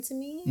to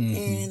me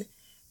and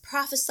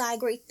prophesy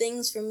great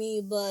things for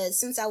me, but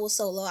since I was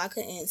so low, I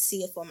couldn't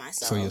see it for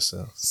myself. For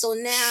yourself. So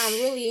now I'm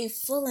really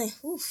feeling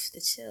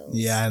the chills.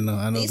 Yeah, I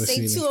know they the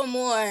say feeling. 2 or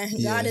more,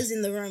 Yeah. God is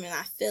in the room, and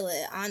I feel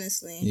it,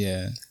 honestly.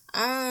 Yeah.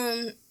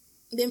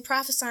 Been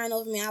prophesying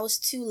over me. I was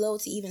too low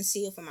to even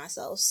see it for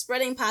myself.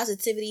 Spreading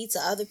positivity to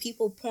other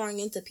people, pouring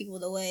into people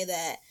the way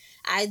that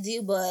I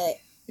do, but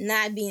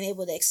not being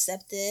able to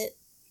accept it.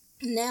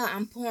 Now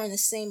I'm pouring the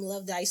same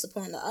love that I used to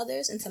pour into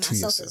others into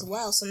myself as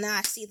well. So now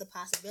I see the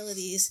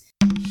possibilities.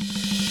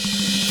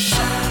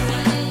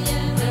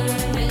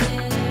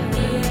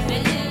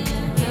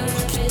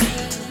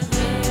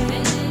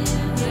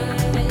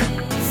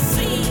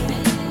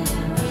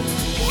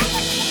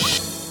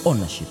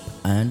 Ownership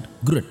and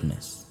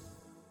greatness.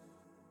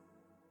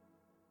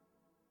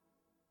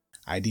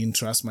 I didn't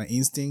trust my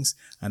instincts,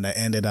 and I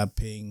ended up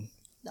paying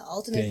the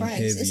ultimate price.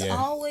 Heavy, it's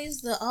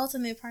always the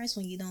ultimate price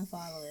when you don't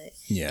follow it.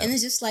 Yeah. And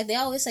it's just like they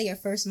always say, your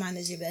first mind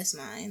is your best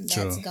mind.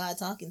 That's True. God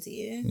talking to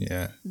you.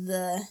 Yeah.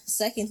 The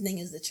second thing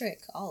is the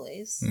trick,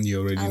 always. You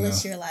already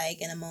Unless know. you're like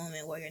in a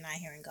moment where you're not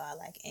hearing God,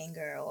 like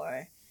anger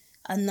or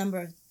a number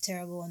of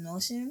terrible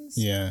emotions.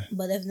 Yeah.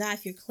 But if not,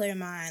 if you're clear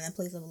mind and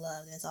place of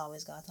love, then it's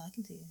always God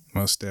talking to you.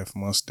 Most def.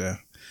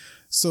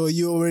 So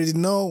you already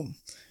know.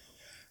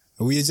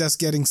 We are just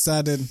getting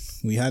started.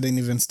 We hadn't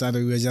even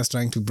started. We were just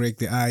trying to break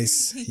the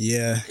ice.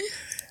 Yeah.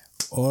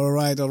 All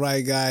right,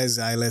 guys.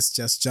 Let's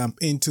just jump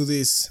into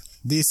this.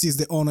 This is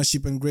the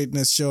Ownership and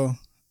Greatness Show,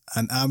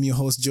 and I'm your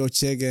host, Joe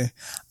Chege.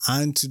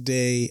 And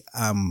today,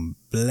 I'm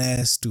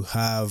blessed to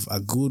have a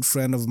good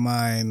friend of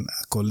mine,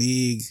 a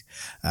colleague.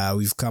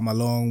 We've come a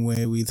long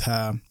way with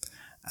her,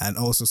 and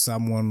also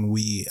someone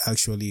we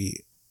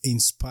actually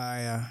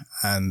inspire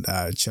and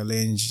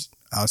challenge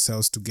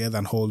ourselves together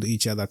and hold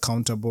each other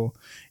accountable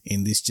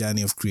in this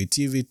journey of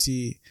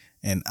creativity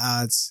and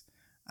arts.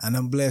 And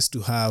I'm blessed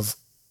to have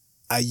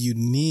I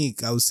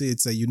would say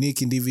it's a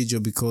unique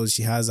individual because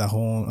she has her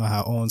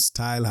own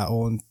style, her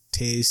own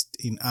taste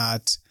in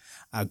art,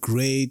 a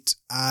great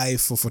eye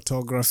for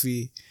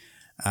photography.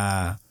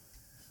 I'm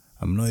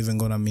not even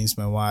going to mince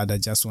my word. I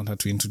just want her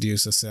to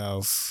introduce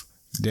herself.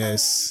 Des,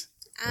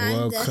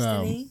 welcome.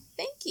 Destiny.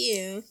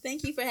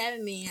 Thank you for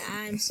having me.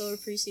 I'm so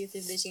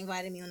appreciative that you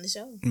invited me on the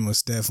show.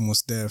 Most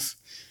def.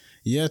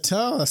 Yeah,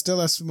 tell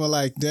us more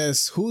like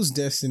Des. Who's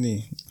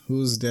Destiny?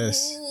 Who's Des?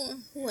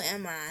 Who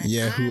am I?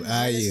 Yeah, who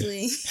are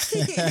you?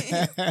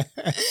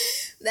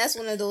 That's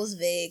one of those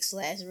vague /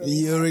 really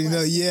you already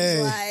know,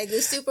 yeah. Like,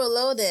 it's super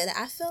loaded.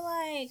 I feel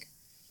like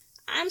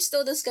I'm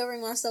still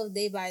discovering myself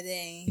day by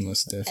day.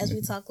 Most definitely. As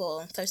we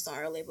touched on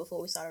earlier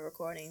before we started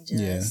recording.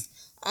 Just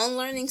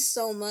unlearning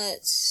so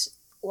much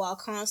while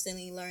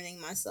constantly learning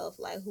myself,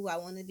 like who I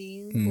want to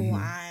be, who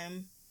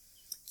I'm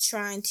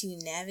trying to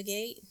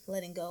navigate,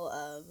 letting go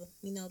of,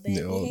 bad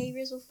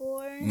behaviors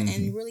before,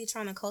 and really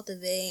trying to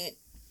cultivate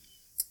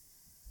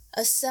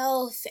a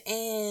self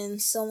and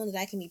someone that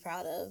I can be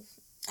proud of.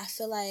 I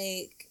feel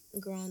like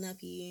growing up,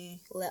 you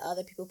let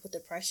other people put the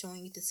pressure on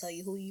you to tell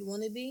you who you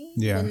want to be.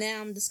 Yeah. But now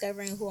I'm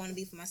discovering who I want to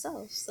be for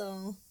myself.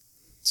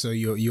 So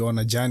you're on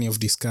a journey of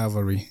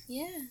discovery.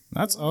 Yeah.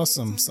 That's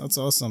awesome. That's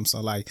awesome.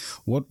 So like,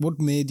 what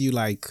made you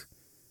like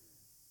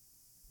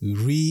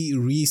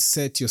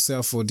reset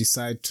yourself or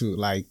decide to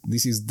like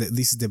this is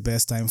the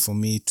best time for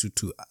me to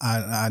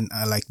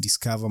like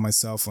discover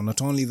myself, or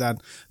not only that,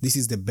 this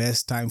is the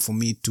best time for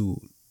me to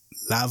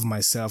love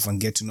myself and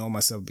get to know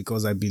myself,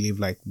 because I believe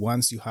like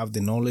once you have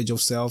the knowledge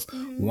of self,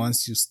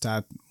 once you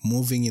start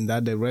moving in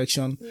that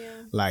direction,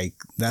 like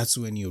that's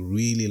when you're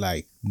really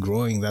like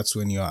growing. That's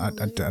when you're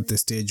at the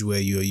stage where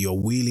you're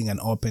willing and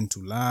open to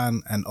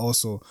learn, and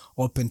also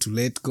open to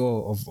let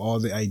go of all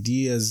the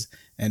ideas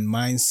and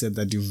mindset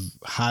that you've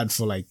had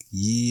for like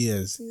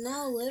years.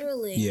 No,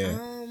 literally.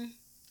 Yeah.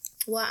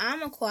 Well,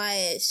 I'm a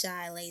quiet,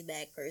 shy, laid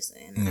back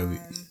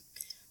person.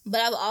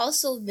 But I've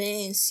also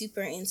been super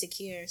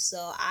insecure,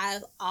 so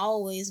I've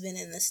always been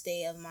in the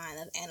state of mind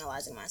of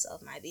analyzing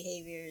myself, my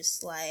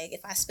behaviors. Like, if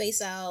I space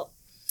out,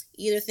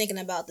 either thinking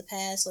about the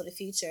past or the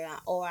future,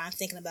 or I'm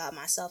thinking about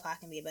myself, how I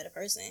can be a better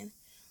person.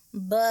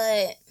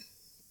 But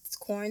it's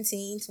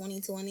quarantine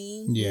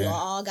 2020. We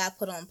all got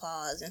put on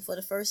pause, and for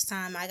the first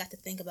time, I got to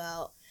think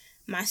about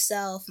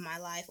myself, my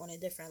life on a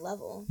different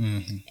level.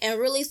 And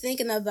really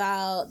thinking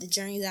about the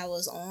journey that I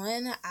was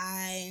on,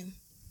 I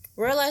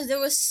realized there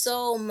was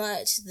so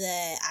much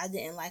that I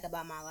didn't like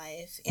about my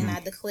life. And I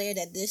declared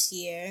that this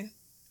year,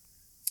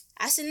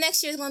 I said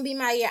next year is going to be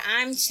my year.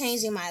 I'm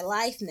changing my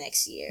life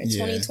next year.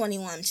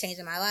 2021, I'm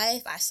changing my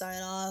life. I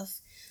started off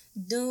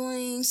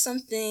doing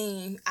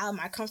something out of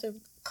my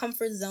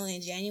comfort zone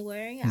in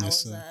January. I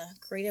was a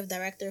creative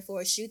director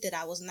for a shoot that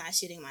I was not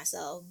shooting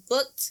myself.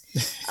 Booked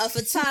a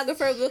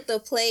photographer, booked a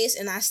place,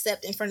 and I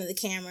stepped in front of the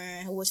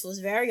camera, which was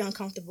very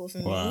uncomfortable for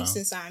me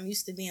since I'm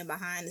used to being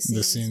behind the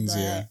scenes.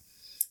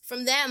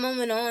 From that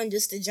moment on,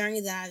 just the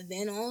journey that I've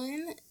been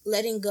on,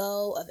 letting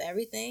go of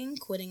everything,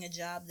 quitting a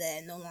job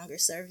that no longer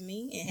served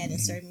me and hadn't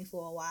served me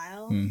for a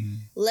while,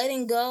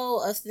 letting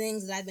go of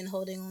things that I've been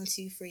holding on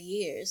to for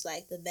years,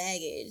 like the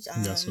baggage.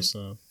 That's what's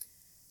up.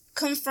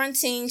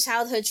 confronting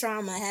childhood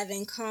trauma,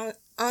 having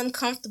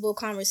uncomfortable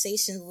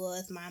conversations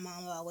with my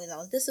mom about ways I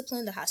was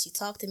disciplined or how she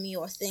talked to me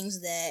or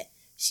things that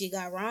she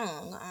got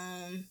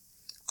wrong.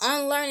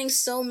 Unlearning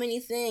so many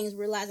things,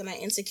 realizing my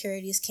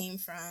insecurities came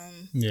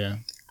from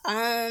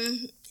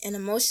an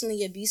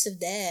emotionally abusive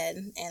dad,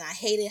 and I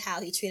hated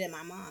how he treated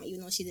my mom,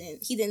 even though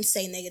he didn't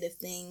say negative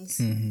things.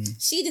 Mm-hmm.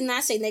 She did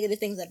not say negative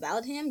things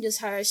about him, just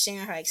her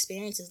sharing her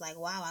experiences, like,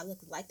 wow, I look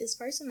like this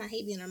person, I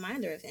hate being a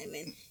reminder of him,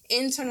 and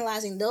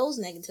internalizing those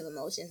negative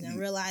emotions and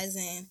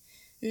realizing,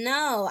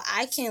 no,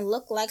 I can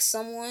look like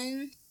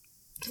someone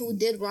who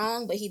did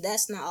wrong, but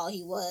that's not all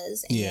he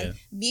was. And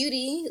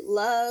beauty,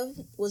 love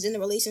was in the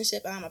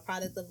relationship, and I'm a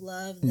product of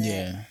love.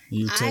 That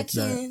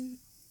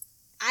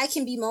I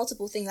can be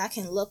multiple things. I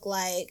can look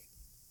like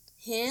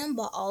him,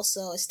 but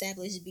also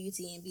establish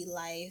beauty and be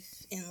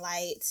life and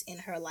light in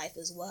her life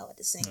as well at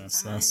the same time.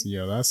 That's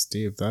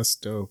deep. That's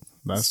dope.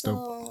 That's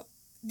dope.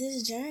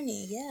 This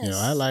journey, yes. Yeah,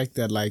 I like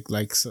that. Like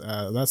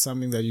that's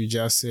something that you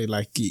just say.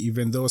 Like,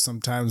 even though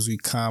sometimes we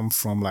come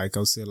from, like,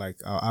 I'll say, like,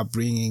 our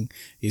upbringing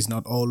is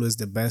not always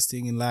the best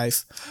thing in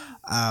life.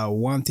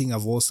 One thing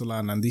I've also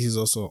learned, and this is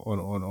also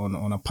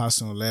on a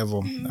personal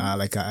level,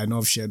 like I know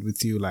I've shared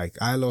with you, like,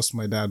 I lost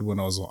my dad when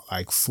I was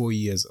like 4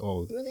 years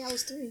old. Really, I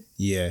was 3.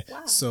 Yeah.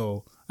 Wow.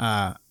 So,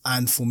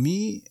 and for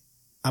me,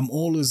 I'm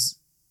always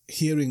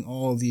hearing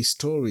all these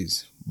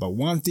stories, but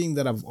one thing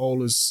that I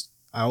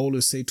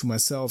always say to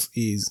myself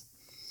is,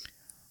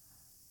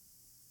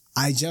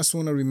 I just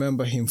want to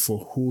remember him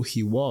for who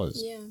he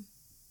was. Yeah.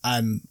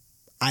 And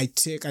I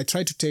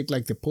try to take,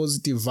 like, the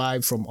positive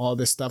vibe from all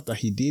the stuff that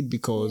he did,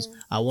 because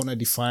I want to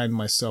define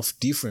myself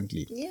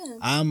differently. Yeah.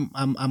 I'm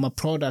a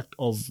product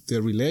of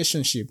the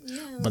relationship.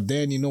 Yeah. But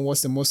then, you know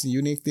what's the most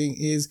unique thing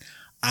is,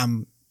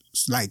 I'm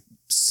like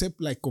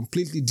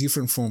completely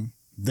different from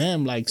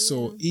them. Like,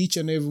 so each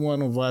and every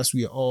one of us,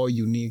 we are all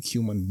unique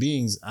human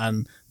beings,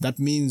 and that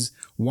means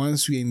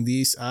once we're in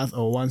this earth,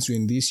 or once we're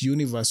in this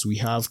universe, we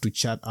have to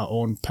chart our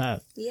own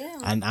path.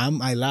 And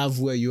I love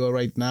where you are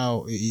right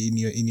now in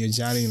your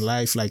journey in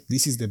life. Like,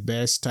 this is the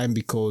best time,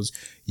 because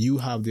you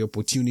have the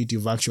opportunity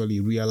of actually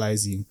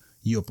realizing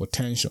your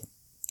potential,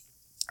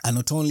 and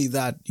not only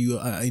that, you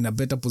are in a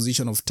better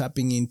position of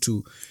tapping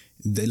into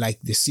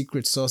the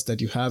secret sauce that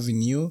you have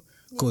in you.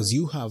 Because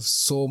you have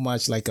so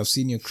much, like, I've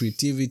seen your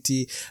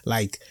creativity,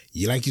 like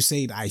you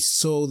said, I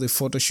saw the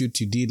photo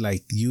shoot you did,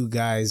 like, you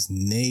guys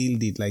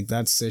nailed it. Like,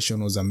 that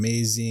session was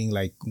amazing.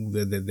 Like,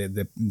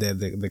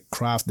 the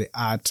craft, the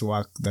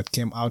artwork that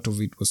came out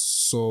of it was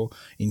so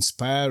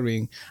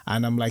inspiring.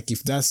 And I'm like,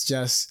 if that's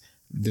just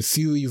the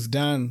few you've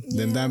done,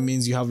 then that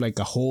means you have, like,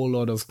 a whole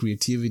lot of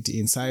creativity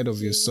inside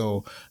of you.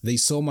 So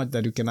there's so much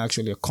that you can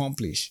actually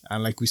accomplish.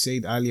 And like we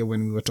said earlier,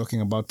 when we were talking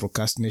about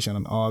procrastination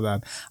and all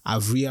that,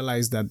 I've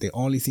realized that the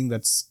only thing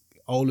that's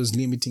always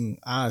limiting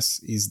us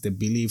is the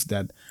belief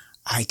that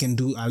I'll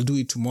do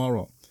it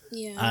tomorrow.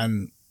 Yeah.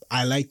 And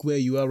I like where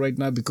you are right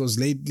now, because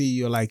lately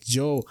you're like,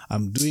 Joe,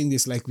 I'm doing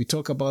this. Like, we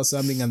talk about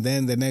something, and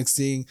then the next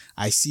thing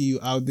I see you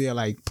out there,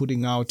 like,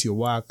 putting out your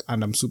work,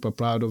 and I'm super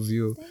proud of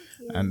you.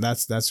 And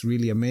that's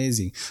really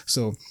amazing.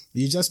 So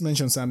you just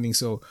mentioned something.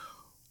 So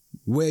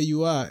where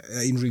you are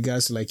in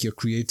regards to, like, your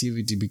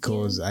creativity,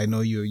 because I know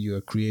you're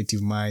a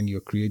creative mind, you're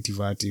a creative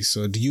artist.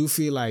 So do you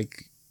feel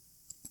like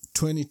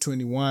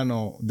 2021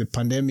 or the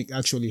pandemic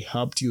actually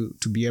helped you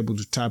to be able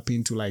to tap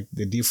into, like,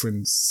 the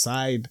different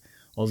side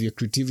of your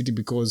creativity?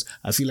 Because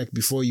I feel like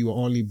before you were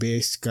only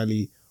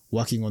basically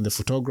working on the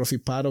photography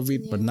part of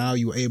it, but now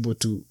you're able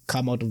to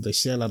come out of the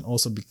shell and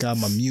also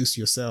become a muse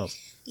yourself.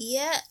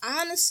 Yeah,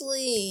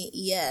 honestly,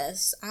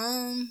 yes.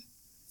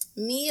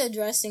 Me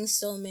addressing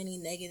so many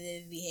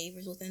negative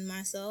behaviors within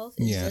myself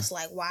is just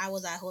like, why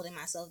was I holding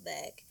myself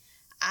back?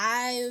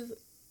 I've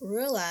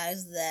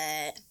realized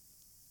that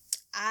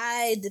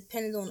I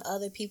depended on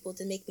other people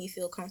to make me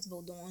feel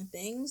comfortable doing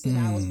things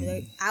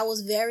that I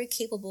was very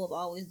capable of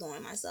always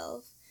doing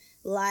myself.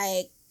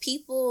 Like,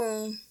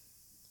 people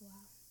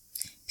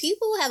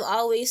have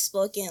always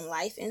spoken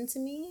life into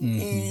me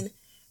and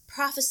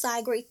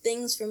prophesied great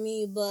things for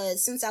me, but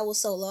since I was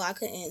so low, I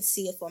couldn't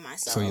see it for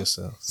myself. For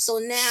yourself. So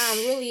now I'm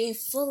really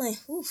feeling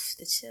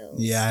the chills.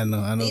 Yeah, I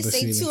know they the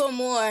say feeling. 2 or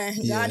more,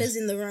 God is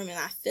in the room, and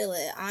I feel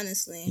it,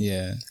 honestly.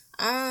 Yeah.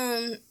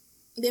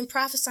 Been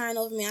prophesying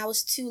over me. I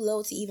was too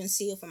low to even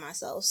see it for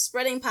myself.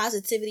 Spreading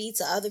positivity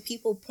to other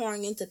people,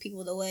 pouring into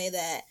people the way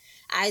that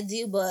I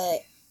do, but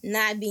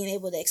not being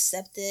able to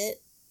accept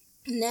it.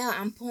 Now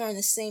I'm pouring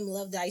the same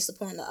love that I used to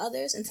pour into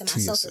others into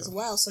myself as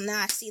well. So now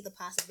I see the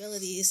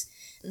possibilities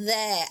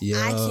that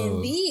I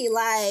can be.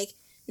 Like,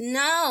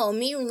 no,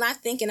 me not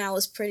thinking I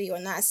was pretty or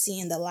not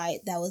seeing the light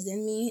that was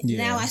in me. Yeah.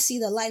 Now I see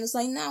the light and it's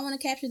like, no, I want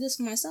to capture this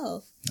for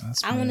myself.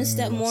 I want to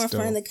step more in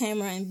front of the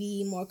camera and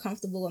be more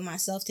comfortable with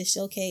myself to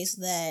showcase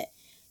that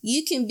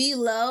you can be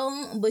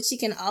low, but you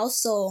can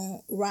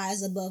also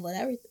rise above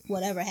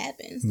whatever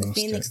happens. The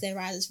phoenix that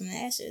rises from the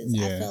ashes.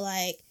 I feel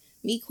like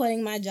me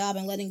quitting my job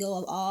and letting go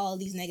of all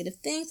these negative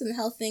things and the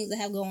health things that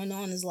have going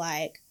on is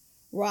like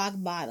rock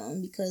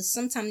bottom, because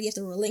sometimes you have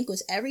to relinquish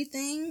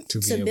everything To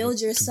to be build able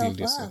to yourself build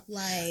yourself. up.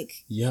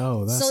 Like,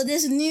 Yo, that's so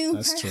this new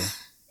that's true.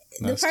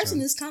 the That's person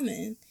true. is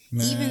coming.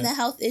 Man. Even the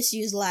health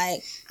issues,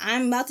 like,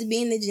 I'm about to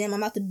be in the gym.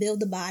 I'm about to build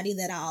the body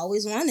that I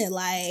always wanted.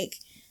 Like,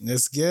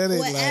 Let's get it.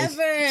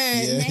 whatever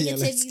negative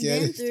let's you've get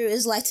been it. through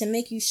is like to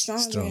make you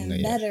stronger and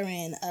yeah. better.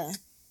 And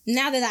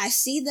now that I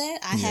see that,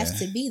 I have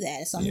Yeah. to be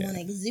that. So I'm Yeah. going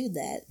to exude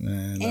that.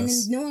 Man, And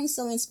that's, in doing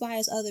so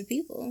inspires other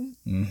people.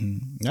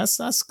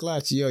 that's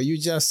clutch. Yo, you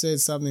just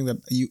said something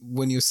that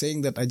when you're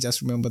saying that, I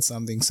just remembered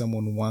something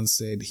someone once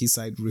said. He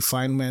said,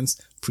 refinements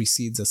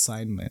precedes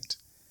assignment.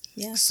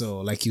 Yeah.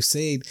 So like you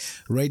said,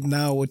 right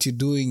now what you're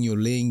doing, you're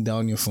laying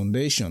down your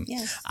foundation.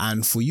 Yes.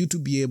 And for you to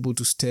be able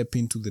to step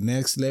into the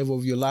next level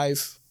of your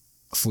life,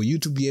 for you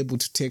to be able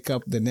to take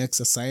up the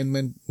next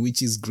assignment,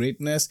 which is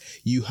greatness,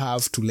 you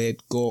have to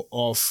let go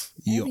of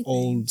your Everything.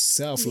 old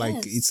self. Like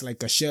Yes. it's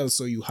like a shell.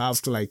 So you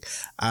have to like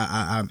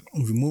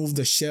remove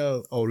the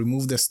shell or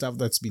remove the stuff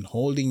that's been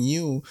holding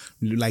you,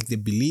 like the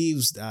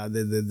beliefs,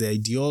 the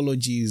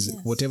ideologies,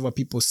 Yes. whatever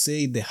people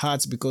say, the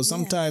hearts, because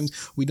sometimes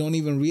we don't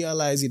even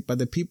realize it, but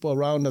the people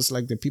around us,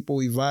 like the people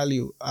we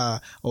value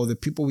or the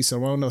people we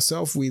surround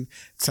ourselves with,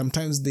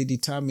 sometimes they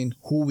determine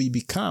who we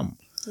become.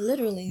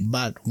 Literally.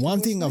 But one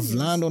thing I've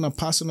learned on a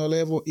personal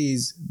level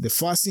is the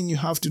first thing you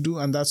have to do,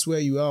 and that's where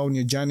you are on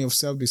your journey of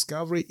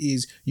self-discovery,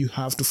 is you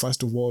have to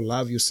first of all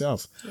love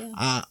yourself.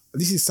 Yeah.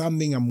 This is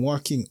something I'm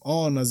working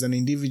on as an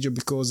individual,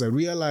 because I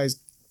realized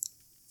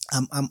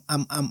I'm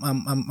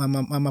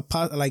a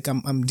part, like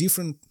I'm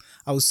different.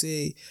 I would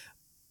say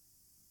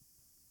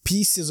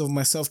pieces of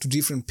myself to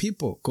different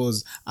people,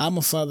 because I'm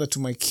a father to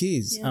my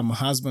kids. Yeah. I'm a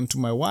husband to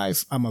my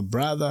wife. I'm a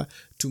brother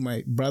to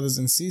my brothers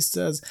and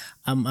sisters.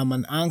 I'm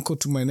an uncle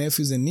to my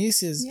nephews and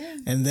nieces. Yeah.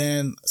 And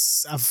then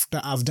after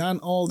I've done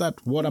all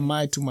that, what am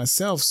I to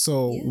myself?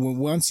 So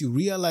once you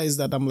realize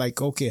that, I'm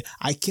like, okay,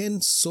 I can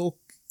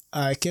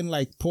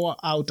like pour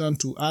out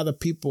onto other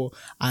people,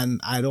 and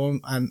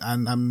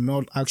I'm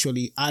not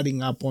actually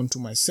adding up onto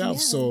myself.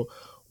 Yeah. So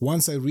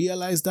once I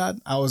realized that,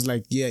 I was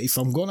like, yeah, if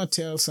I'm going to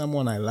tell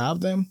someone I love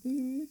them,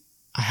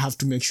 I have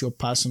to make sure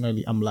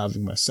personally I'm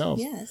loving myself.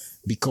 Yes.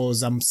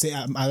 Because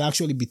I'll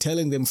actually be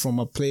telling them from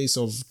a place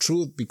of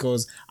truth,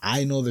 because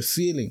I know the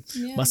feeling.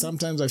 Yeah. But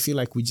sometimes I feel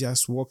like we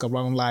just walk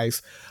around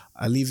life,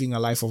 living a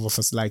life of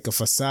like a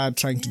facade,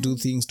 trying to do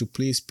things to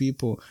please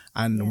people,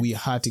 and we're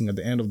hurting at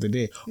the end of the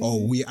day.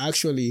 Or we're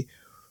actually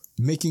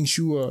making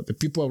sure the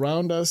people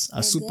around us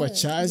are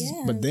supercharged,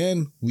 but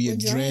then we are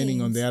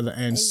draining on the other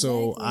end.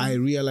 So I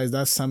realized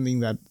that's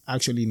something that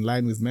actually in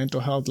line with mental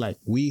health, like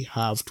we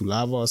have to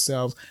love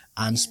ourselves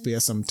and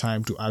spare some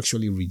time to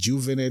actually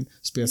rejuvenate,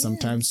 spare some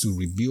time to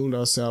rebuild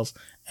ourselves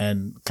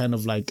and kind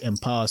of like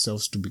empower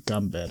ourselves to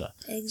become better.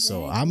 Exactly.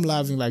 So I'm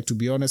loving, like, to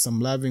be honest, I'm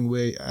loving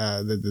where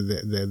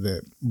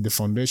the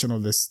foundation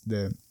of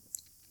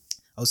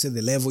I would say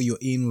the level you're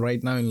in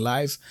right now in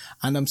life,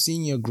 and I'm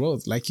seeing your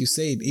growth. Like you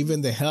said,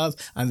 even the health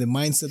and the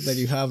mindset that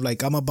you have,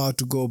 like, I'm about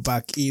to go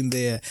back in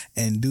there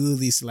and do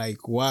this,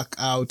 like, work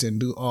out and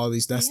do all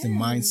this. That's the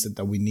mindset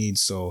that we need.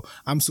 So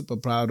I'm super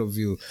proud of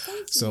you.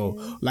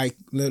 So like,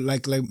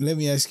 let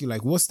me ask you,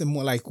 like, what's the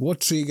more, like,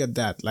 what triggered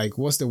that? Like,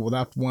 what's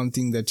that one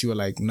thing that you were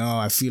like, no,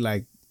 I feel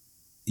like,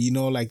 you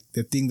know, like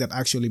the thing that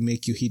actually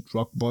make you hit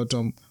rock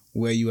bottom,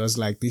 where you was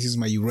like, this is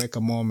my eureka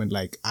moment.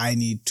 Like, I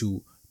need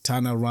to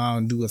turn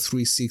around, do a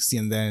 360,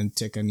 and then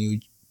take a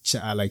new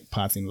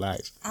path in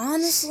life?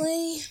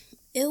 Honestly,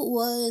 it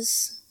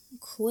was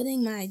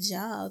quitting my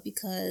job,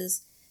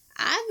 because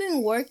I've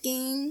been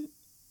working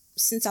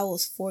since I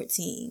was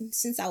 14.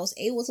 Since I was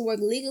able to work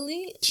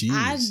legally, Jeez.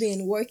 I've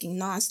been working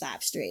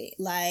nonstop straight.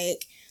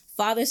 Like,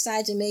 father's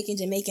side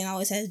Jamaican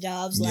always has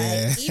jobs.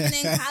 Like, even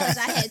in college,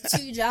 I had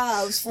 2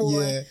 jobs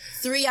for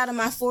 3 out of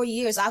my 4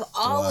 years. I've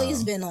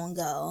always been on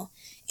go.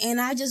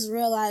 And I just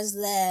realized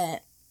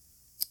that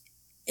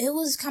it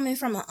was coming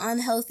from an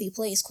unhealthy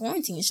place.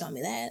 Quarantine showed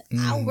me that.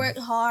 I worked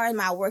hard,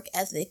 my work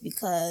ethic,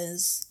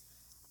 because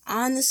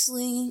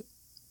honestly,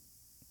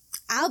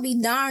 I'll be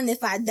darned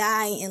if I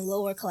die in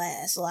lower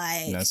class.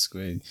 Like, that's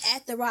great.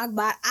 At the rock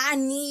bottom,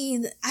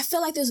 I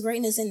feel like there's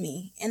greatness in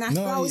me, and I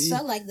always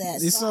felt like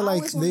that. It's not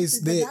like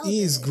there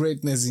is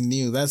greatness in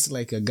you. That's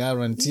like a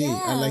guarantee.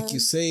 Yeah. And like you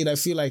said, I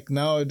feel like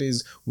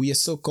nowadays we are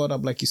so caught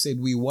up. Like you said,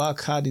 we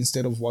work hard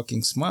instead of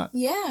working smart.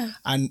 Yeah.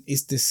 And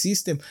it's the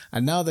system.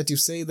 And now that you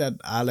say that,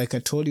 like I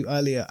told you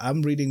earlier,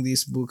 I'm reading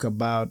this book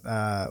about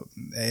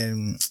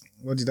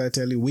what did I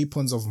tell you?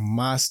 Weapons of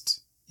mass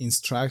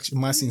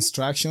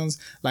instructions.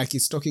 Like,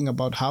 it's talking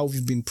about how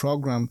we've been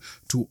programmed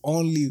to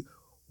only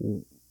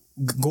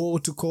go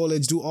to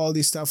college, do all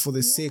this stuff for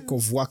the sake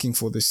of working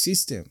for the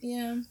system.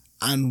 Yeah.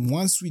 And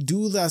once we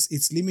do that,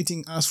 it's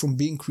limiting us from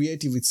being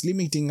creative. It's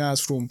limiting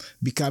us from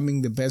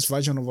becoming the best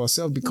version of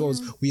ourselves,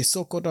 because we are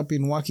so caught up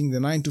in working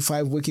the 9 to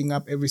 5, waking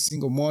up every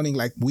single morning.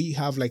 Like, we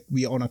are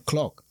on a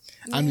clock.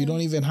 And we don't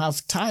even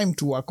have time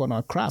to work on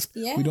our craft.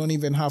 Yeah. We don't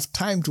even have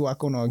time to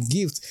work on our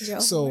gifts.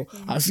 So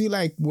I feel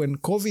like when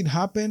COVID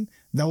happened,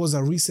 that was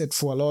a reset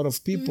for a lot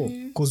of people,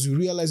 because we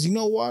realized, you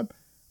know what?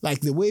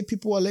 Like the way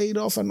people are laid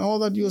off and all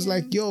that, you was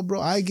like, yo,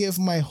 bro, I gave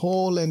my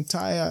whole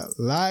entire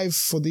life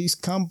for this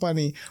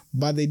company,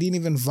 but they didn't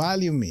even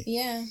value me.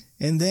 Yeah.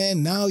 And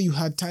then now you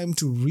had time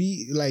to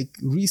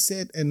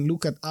reset and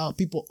look at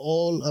people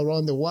all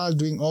around the world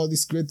doing all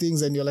these great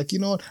things, and you're like, you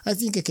know what, I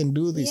think I can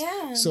do this.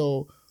 Yeah.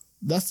 So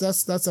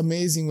that's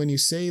amazing when you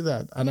say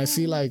that. And I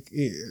feel like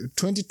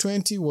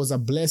 2020 was a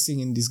blessing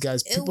in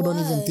disguise. People don't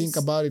even think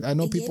about it. I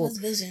know people,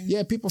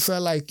 people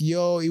felt like,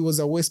 yo, it was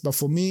a waste, but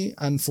for me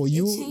and for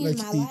you, like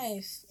my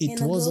life it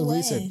was a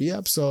reset.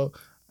 Yep. So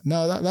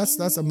no,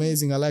 that's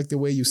amazing. I like the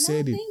way you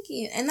said it. Thank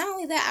you. And not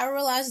only that, I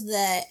realized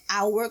that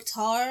I worked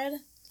hard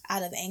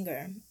out of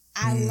anger.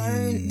 I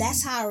learned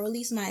that's how I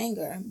release my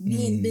anger,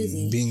 being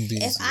busy.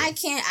 If I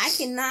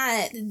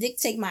cannot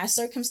dictate my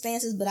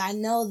circumstances, but I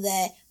know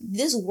that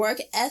this work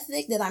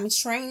ethic that I'm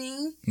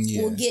training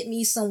will get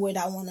me somewhere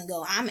that I want to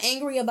go. I'm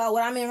angry about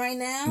what I'm in right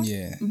now,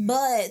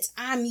 but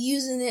I'm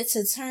using it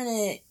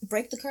to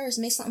break the curse,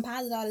 make something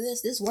positive out of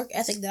this work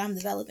ethic that I'm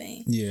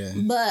developing. Yeah.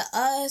 But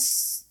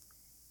us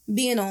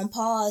being on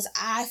pause,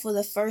 I, for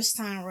the first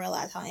time,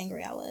 realized how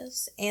angry I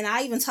was. And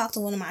I even talked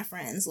to one of my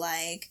friends,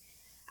 like,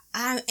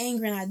 I'm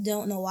angry and I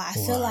don't know why. I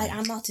feel like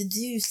I'm about to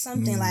do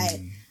something.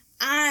 Like,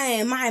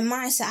 my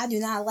mindset, I do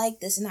not like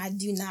this and I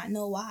do not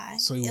know why.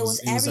 So it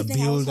was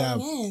everything I was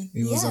putting in.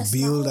 It was a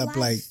build up,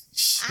 like,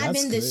 I've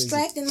been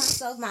distracting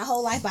myself my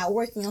whole life by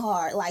working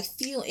hard. Like,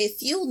 it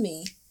fueled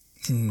me.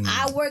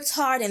 I worked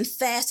hard and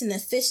fast and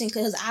efficient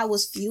because I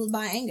was fueled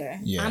by anger.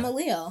 Yeah. I'm a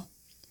Leo.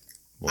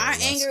 Wow, our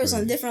anger is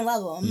on a different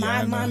level.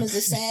 My mom is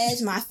a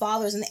Sag. My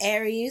father is an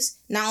Aries.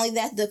 Not only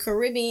that, the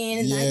Caribbean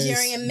and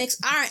Nigerian mix.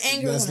 Our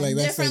anger is on a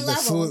different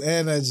level. The full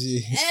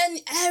energy. And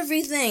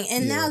everything.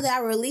 And now that I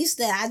released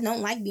that, I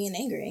don't like being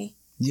angry.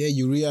 Yeah,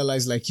 you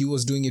realize like you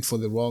was doing it for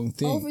the wrong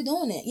thing.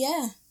 Overdoing it,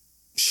 yeah.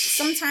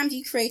 Sometimes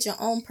you create your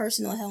own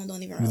personal hell and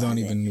don't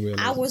even realize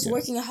I was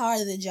working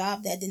hard at a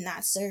job that did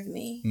not serve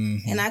me.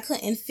 And I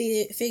couldn't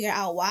figure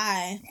out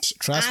why.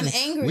 Trust I'm me,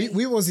 angry.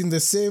 We was in the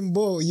same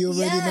boat. You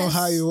already know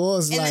how it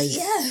was. And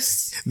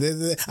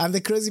like and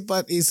the crazy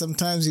part is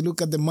sometimes you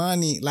look at the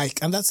money,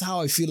 like, and that's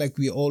how I feel like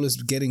we're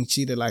always getting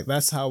cheated. Like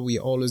that's how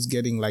we're always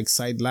getting like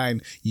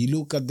sidelined. You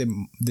look at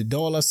the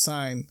dollar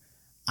sign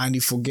and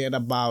you forget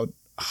about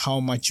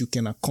how much you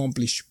can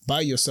accomplish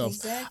by yourself.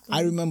 Exactly.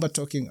 I remember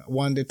talking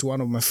one day to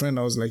one of my friends.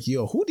 I was like,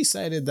 yo, who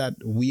decided that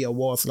we are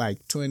worth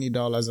like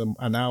 $20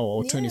 an hour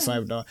or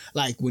 $25?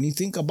 Like when you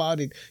think about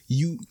it,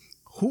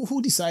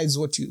 who decides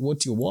what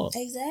you're worth?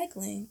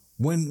 Exactly.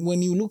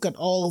 When you look at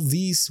all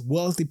these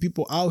wealthy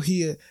people out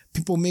here,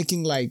 people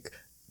making like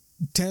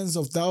tens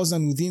of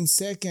thousands within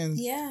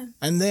seconds. Yeah.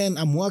 And then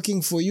I'm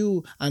working for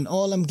you and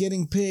all I'm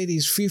getting paid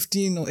is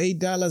 $15 or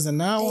 $8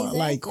 an hour. Exactly.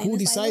 Like who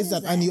decides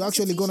that? And you're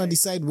actually going to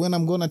decide when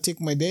I'm going to take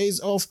my days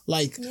off.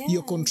 Like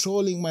you're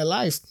controlling my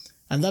life.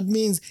 And that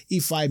means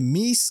if I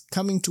miss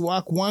coming to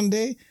work one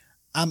day,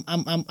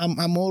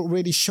 I'm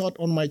already short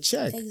on my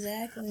check.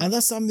 Exactly. And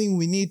that's something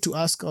we need to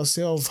ask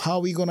ourselves, how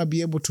are we going to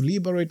be able to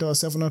liberate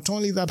ourselves? Not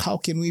only that, how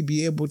can we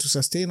be able to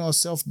sustain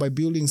ourselves by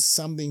building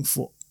something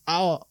for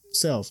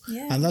ourselves?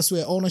 And that's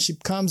where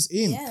ownership comes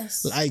in.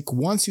 Like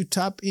once you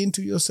tap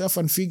into yourself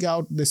and figure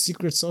out the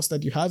secret sauce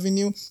that you have in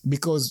you,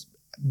 because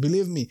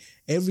believe me,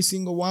 every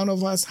single one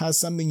of us has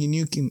something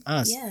unique in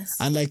us.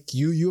 And like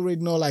you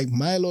already know, like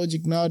my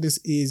logic nowadays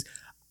is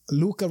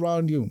look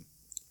around you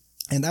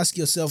and ask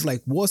yourself,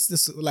 like, what's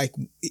this, like,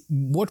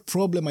 what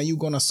problem are you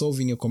going to solve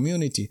in your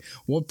community?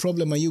 What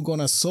problem are you going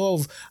to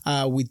solve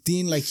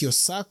within like your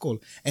circle?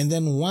 And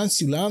then once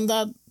you learn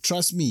that,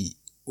 trust me,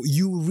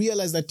 you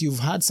realize that you've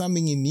had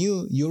something in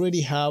you. You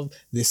already have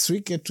the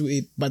secret to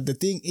it. But the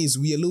thing is,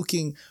 we are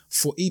looking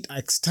for it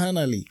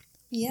externally.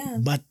 Yeah.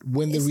 But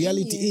when the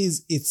reality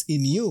is, it's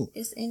in you.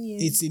 It's in you.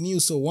 It's in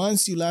you. So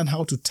once you learn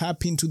how to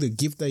tap into the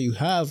gift that you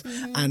have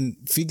and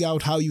figure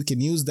out how you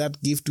can use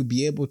that gift to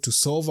be able to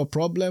solve a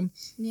problem,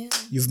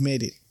 you've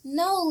made it.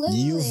 No,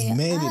 literally. You've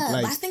made it.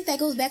 Like, I think that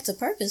goes back to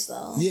purpose,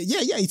 though.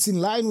 Yeah. It's in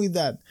line with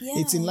that. Yeah.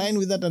 It's in line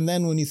with that. And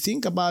then when you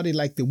think about it,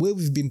 like the way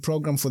we've been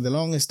programmed for the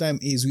longest time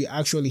is we're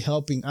actually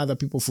helping other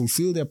people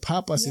fulfill their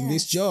purpose in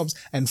these jobs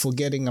and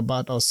forgetting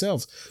about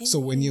ourselves. So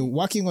when you're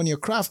working on your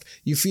craft,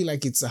 you feel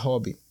like it's a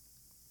hobby.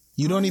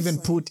 You don't even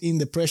put in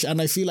the pressure.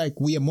 And I feel like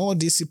we are more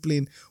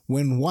disciplined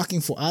when working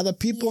for other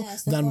people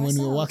than when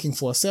we're working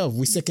for ourselves.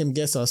 We second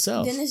guess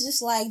ourselves. Then it's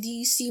just like, do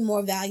you see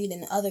more value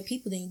than other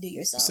people than you do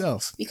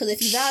yourself? Because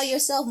if you value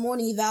yourself more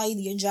than you value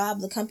your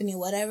job, the company,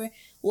 whatever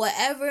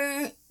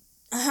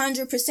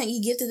 100%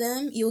 you give to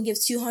them, you'll give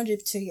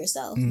 200 to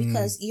yourself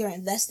because you're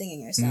investing in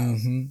yourself.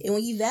 And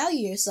when you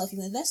value yourself,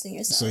 you invest in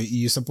yourself. So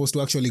you're supposed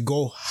to actually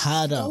go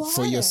harder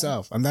for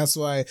yourself. And that's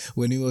why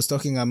when he was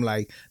talking, I'm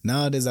like,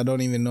 nowadays I don't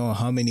even know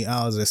how many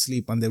hours I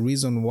sleep. And the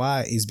reason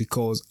why is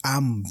because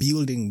I'm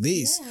building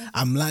this.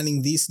 I'm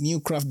learning this new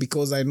craft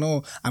because I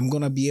know I'm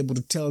going to be able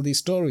to tell these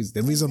stories.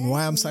 The reason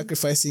why I'm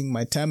sacrificing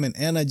my time and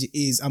energy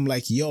is I'm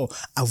like, yo,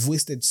 I've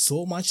wasted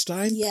so much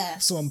time.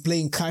 So I'm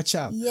playing catch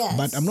up.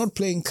 But I'm not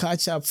playing catch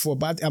catch up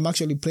but I'm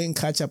actually playing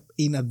catch up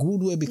in a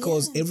good way,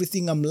 because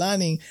everything I'm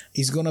learning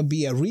is going to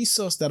be a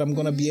resource that I'm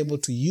going to be able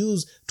to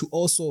use to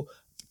also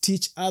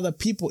teach other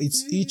people.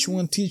 It's each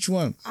one teach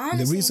one.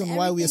 Honestly, the reason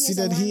why we are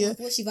seated here,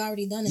 what you've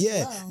already done as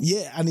well.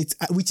 and it's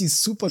which is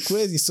super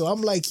crazy. So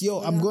I'm like,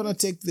 I'm gonna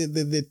take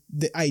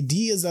the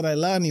ideas that I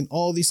learned in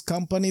all these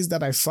companies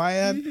that I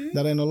fired,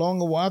 that I no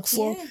longer work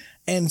for,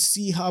 and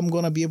see how I'm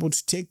gonna be able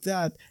to take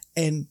that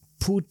and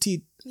put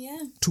it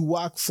to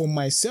work for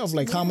myself.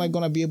 Like, how am I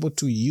going to be able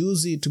to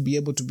use it to be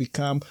able to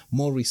become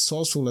more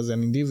resourceful as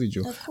an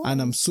individual?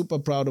 And I'm super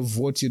proud of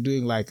what you're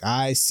doing. Like,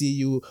 I see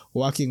you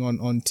working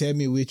on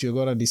Temi, which you're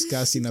going to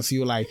discuss in a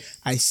few. Like,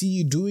 I see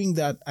you doing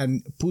that,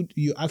 and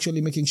you actually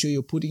making sure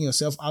you're putting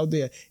yourself out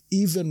there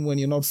even when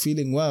you're not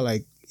feeling well.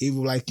 Like, if,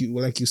 like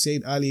you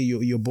said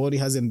earlier, your body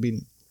hasn't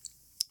been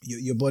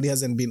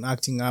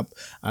acting up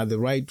the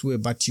right way,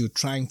 but you're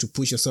trying to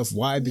push yourself.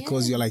 Why?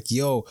 Because you're like,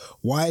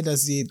 why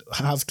does it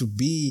have to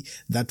be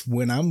that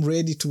when I'm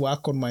ready to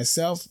work on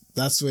myself,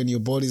 that's when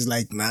your body's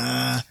like,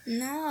 nah?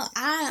 No,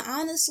 I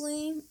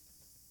honestly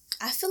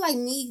feel like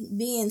me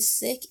being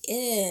sick,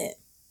 it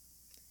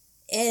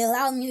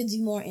allowed me to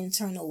do more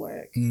internal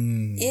work.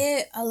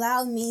 It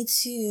allowed me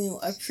to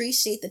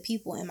appreciate the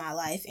people in my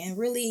life, and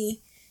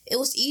really, it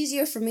was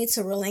easier for me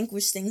to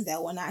relinquish things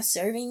that were not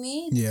serving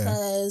me,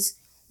 because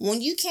when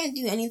you can't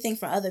do anything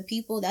for other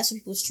people, that's when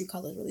people's true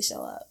colors really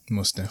show up.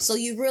 Most definitely. So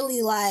you really,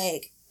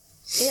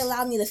 it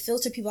allowed me to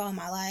filter people out of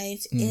my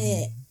life.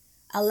 It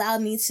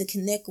allowed me to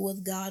connect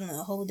with God on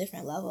a whole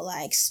different level.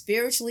 Like,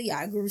 spiritually,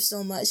 I grew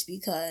so much,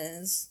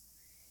 because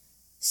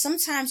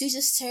sometimes you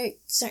just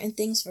take certain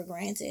things for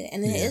granted.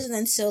 And it isn't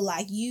until,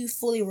 you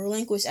fully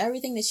relinquish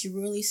everything that you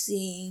really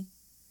see,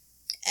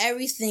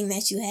 everything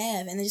that you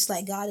have. And it's just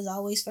like, God is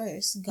always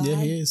first. God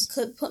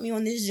could put me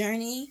on this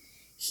journey.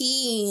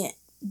 He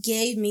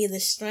gave me the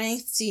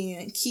strength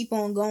to keep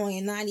on going,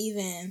 and not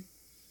even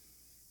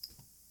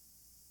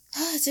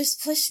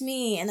just push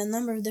me in a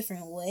number of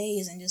different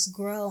ways and just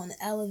grow and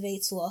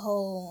elevate to a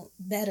whole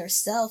better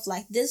self.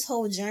 Like, this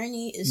whole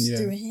journey is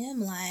through him.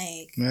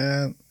 Like,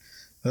 man,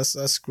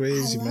 that's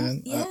crazy,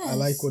 man. I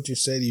like what you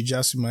said. You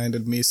just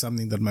reminded me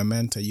something that my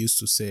mentor used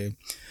to say.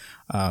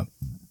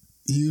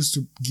 He used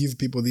to give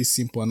people this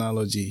simple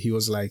analogy. He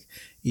was like,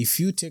 if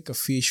you take a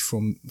fish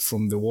from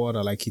the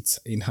water, like it's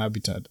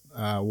inhabited,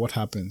 what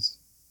happens?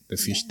 The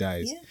fish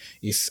dies. Yeah.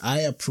 If I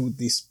uproot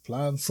this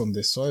plant from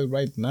the soil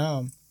right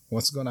now,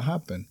 what's going to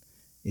happen?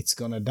 It's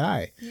going to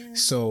die. Yeah.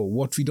 So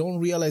what we don't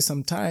realize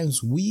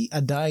sometimes, we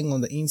are dying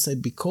on the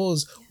inside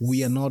because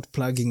we are not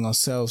plugging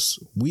ourselves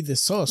with the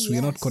source. We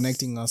are not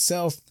connecting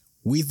ourselves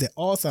with the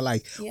author.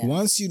 Like,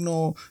 once you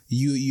know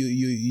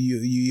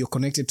you're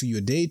connected to your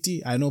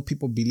deity. I know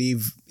people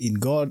believe in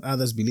God,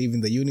 others believe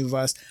in the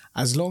universe.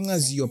 As long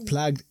as you're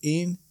plugged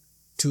in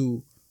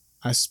to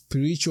a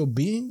spiritual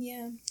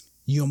being,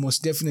 you're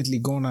most definitely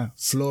gonna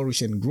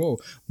flourish and grow.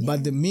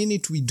 But the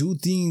minute we do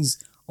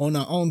things on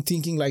our own,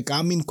 thinking like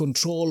I'm in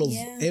control of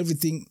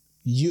everything,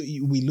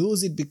 we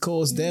lose it,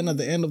 because then at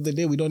the end of the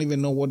day, we don't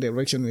even know what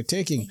direction we're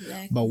taking.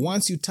 Exactly. But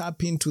once you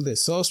tap into the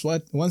source,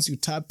 once you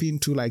tap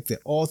into like the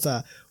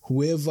author,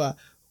 whoever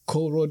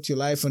co-wrote your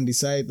life, and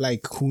decide,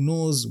 like, who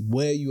knows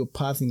where your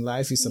path in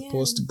life is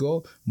supposed to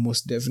go,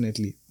 most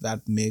definitely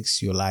that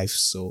makes your life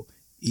so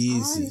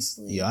easy.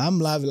 Honestly. I'm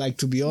loving, like,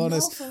 to be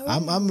honest,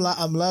 I'm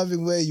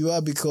loving where you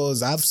are,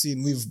 because I've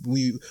seen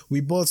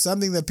we both,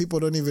 something that people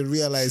don't even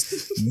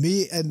realize.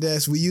 Me and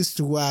Des, we used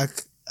to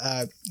work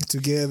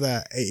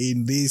together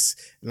in this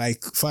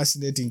like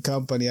fascinating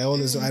company. I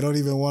don't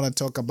even want to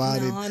talk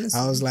about it. Honestly.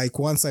 I was like,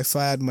 once I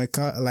fired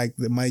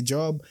my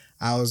job,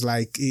 I was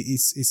like,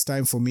 it's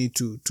time for me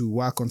to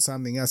work on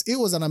something else. It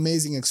was an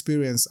amazing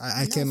experience.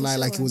 I can't lie.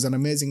 Like, it was an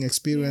amazing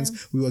experience. Yeah.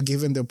 We were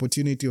given the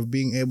opportunity of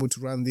being able to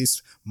run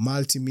this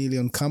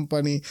multi-million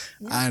company,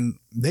 and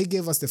they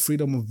gave us the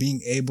freedom of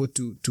being able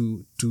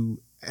to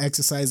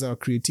exercise our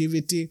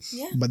creativity.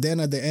 Yeah. But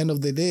then at the end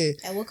of the day,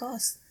 at what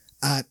cost?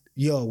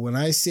 When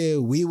I say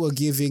we were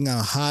giving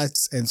our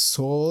hearts and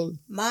soul,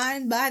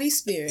 mind, body,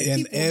 spirit,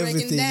 and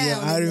everything,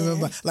 I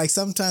remember. Like,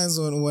 sometimes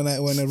when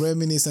I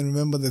reminisce and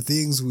remember the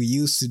things we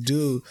used to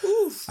do,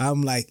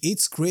 I'm like,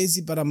 it's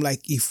crazy, but I'm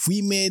like, if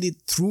we made it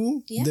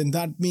through, then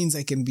that means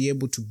I can be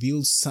able to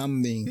build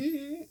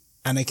something,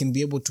 and I can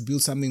be able to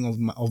build something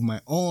of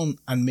my own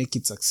and make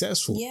it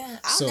successful. Yeah,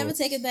 I'll never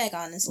take it back,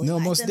 honestly. No,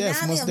 like, most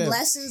definitely.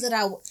 Lessons that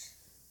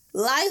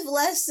life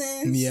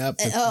lessons,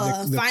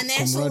 the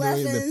financial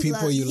lessons, the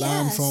people you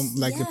learn from,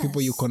 like the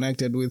people you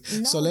connected with.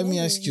 So let me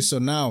ask you, so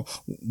now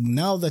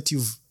that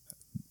you've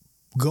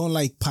gone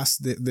like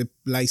past the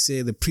like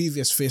say the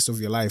previous phase of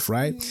your life,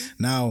 right?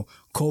 Now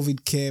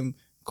COVID came,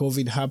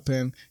 COVID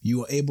happened,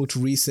 you were able to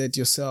reset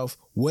yourself.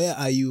 Where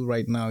are you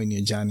right now in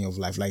your journey of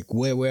life? Like,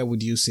 where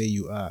would you say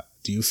you are?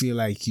 Do you feel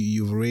like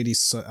you've already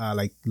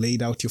like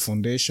laid out your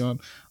foundation,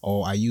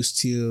 or are you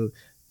still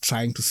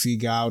trying to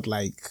figure out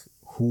like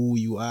who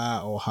you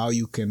are, or how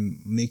you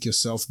can make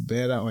yourself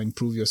better or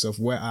improve yourself?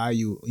 Where are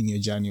you in your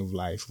journey of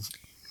life?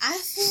 I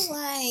feel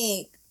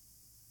like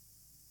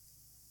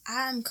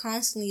I'm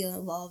constantly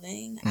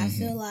evolving. I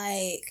feel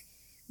like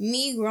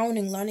me growing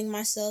and learning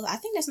myself, I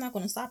think that's not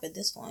going to stop at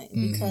this point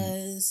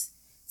because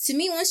to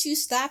me, once you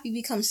stop, you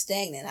become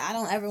stagnant. I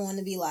don't ever want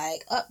to be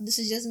like, oh, this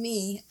is just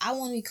me. I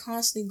want to be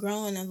constantly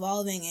growing,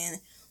 evolving, and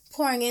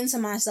pouring into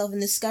myself and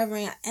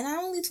discovering. And I'm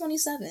only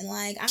 27.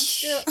 Like, I'm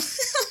still,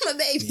 I'm a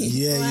baby.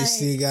 Yeah, like, you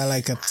still got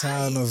like a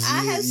ton of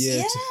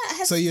years.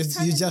 So you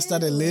just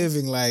started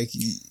living, like,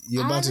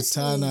 you're about to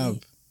turn up.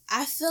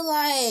 I feel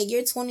like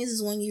your 20s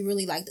is when you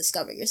really like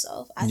discover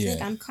yourself. I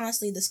think I'm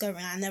constantly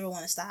discovering. I never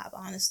want to stop,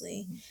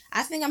 honestly.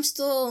 I think I'm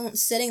still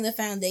setting the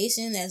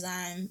foundation as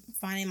I'm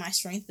finding my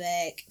strength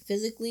back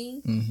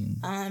physically.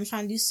 I'm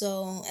trying to do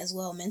so as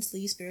well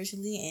mentally,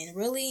 spiritually, and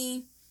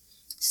really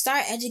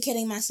start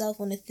educating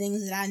myself on the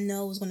things that I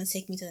know is going to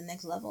take me to the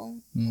next level.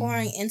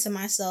 Pouring into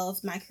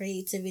myself, my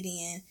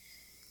creativity, and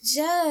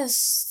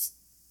just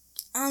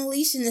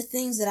unleashing the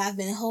things that I've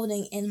been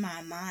holding in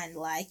my mind.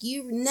 Like,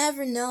 you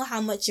never know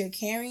how much you're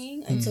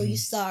carrying until you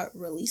start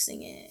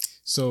releasing it.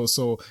 So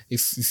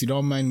if you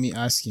don't mind me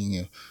asking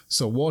you,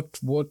 so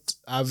what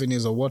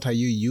avenues or what are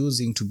you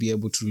using to be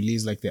able to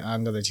release like the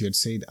anger that you had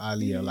said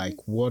earlier? Like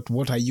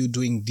what are you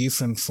doing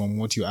different from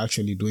what you're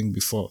actually doing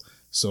before?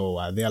 So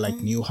are there like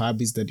new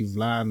hobbies that you've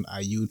learned?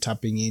 Are you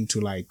tapping into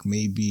like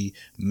maybe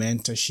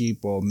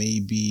mentorship or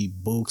maybe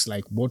books?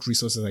 Like, what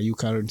resources are you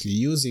currently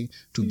using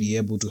to be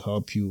able to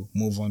help you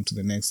move on to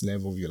the next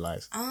level of your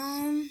life?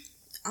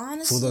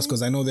 Honestly, for those,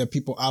 because I know there are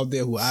people out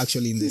there who are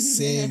actually in the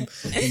same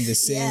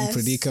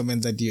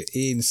predicament that you're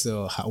in.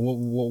 So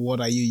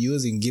what are you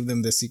using? Give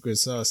them the secret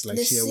sauce. Like,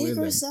 share with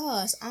them. The secret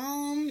sauce.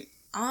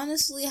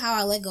 Honestly, how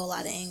I let go a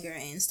lot of anger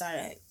and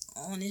started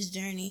on this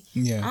journey.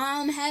 Yeah.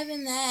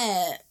 Having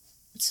that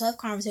tough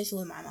conversation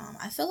with my mom.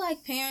 I feel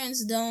like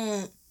parents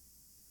don't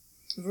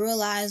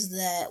realize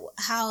that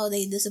how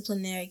they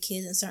discipline their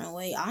kids in a certain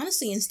way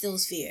honestly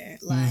instills fear.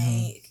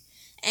 Like,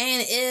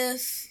 and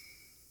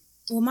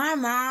my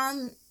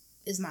mom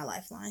is my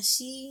lifeline.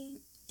 She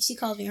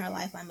calls me her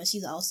lifeline, but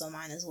she's also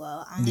mine as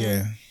well.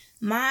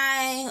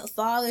 My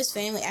father's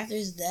family, after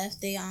his death,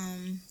 they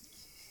don't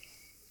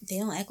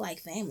act like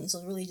family, so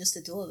it's really just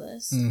the two of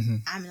us.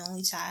 I'm an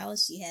only child.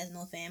 She has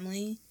no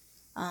family.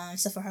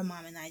 Except for her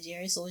mom in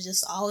Nigeria. So it's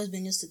just always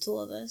been just the two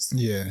of us.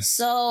 Yeah.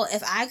 So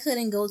if I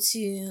couldn't go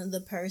to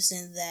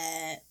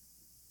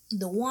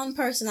the one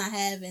person I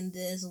have in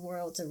this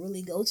world to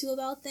really go to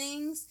about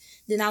things,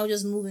 then I was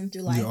just moving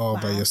through life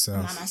by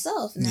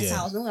myself. And that's how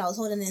I was moving. I was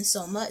holding in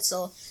so much.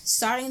 So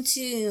starting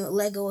to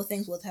let go of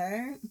things with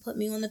her put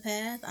me on the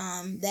path.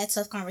 That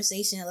tough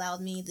conversation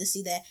allowed me to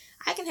see that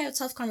I can have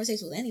tough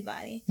conversations with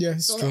anybody. Yeah,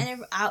 so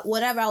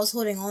whatever I was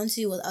holding on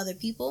to with other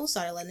people,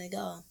 started letting it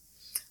go.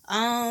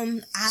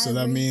 So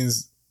that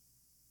means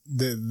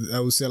I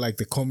would say like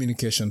the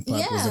communication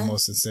part was the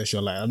most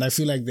essential. Like, and I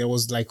feel like there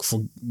was like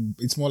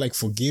it's more like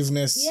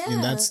forgiveness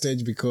in that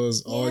stage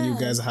because all you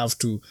guys have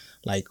to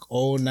like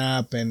own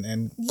up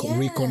and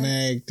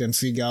reconnect and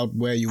figure out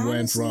where you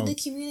went wrong. The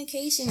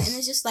communication, and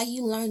it's just like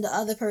you learn the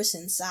other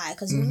person's side,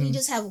 because when you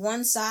just have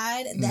one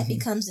side, that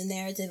becomes the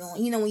narrative.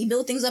 And when you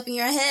build things up in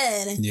your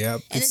head,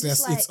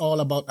 it's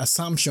all about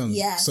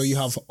assumptions. So you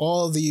have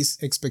all these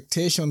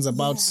expectations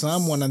about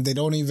someone, and they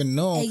don't even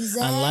know.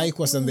 And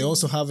likewise, and they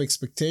also have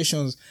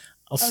expectations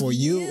of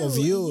you.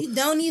 You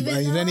don't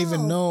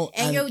even know.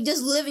 And you're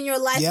just living your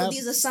life with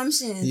these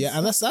assumptions. Yeah,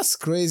 and that's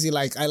crazy.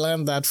 Like, I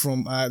learned that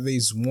from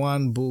there's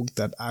one book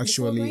that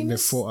actually, the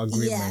Four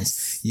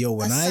Agreements.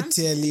 When I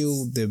tell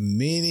you, the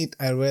minute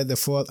I read the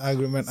Fourth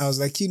Agreement, I was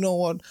like, you know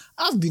what?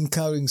 I've been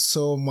carrying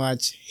so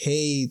much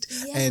hate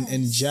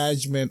and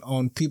judgment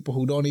on people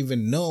who don't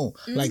even know.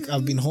 Like,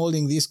 I've been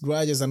holding these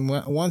grudges, and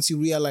once you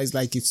realize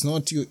like it's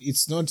not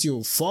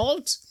your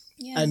fault.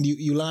 And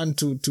you learn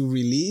to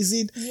release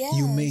it,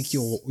 you make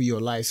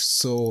your life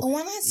so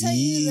when I tell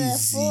you the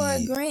Four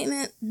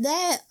Agreement,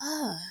 that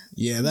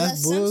that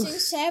book,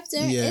 Assumptions chapter,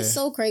 it's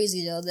so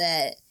crazy though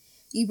that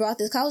you brought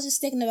this. I was just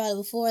thinking about it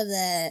before,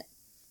 that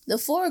the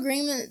Four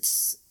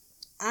Agreements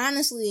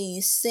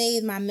honestly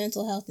saved my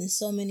mental health in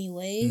so many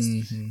ways.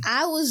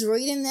 I was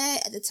reading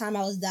that at the time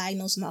I was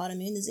diagnosed with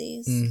autoimmune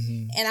disease.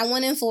 And I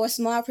went in for a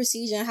small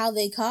procedure, and how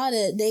they called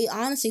it, they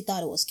honestly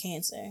thought it was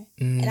cancer.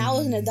 And I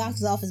was in the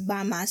doctor's office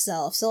by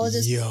myself. So it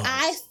just,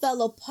 I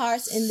fell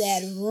apart in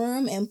that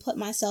room and put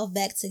myself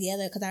back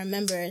together, because I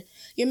remember,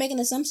 you're making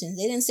assumptions.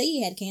 They didn't say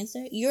you had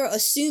cancer. You're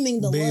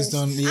assuming the worst.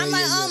 I'm like,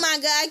 oh my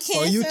God,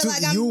 cancer.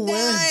 I'm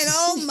dying.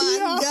 Oh my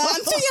God,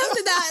 I'm too young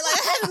to die. Like,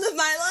 I had to live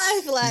my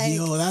life. Like,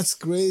 that's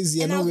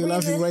crazy. I know we're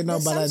laughing right now,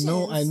 but I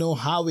know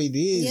how it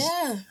is.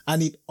 Yeah.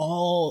 And it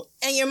all...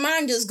 And your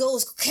mind just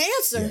goes,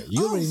 cancer. Yeah,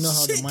 you already know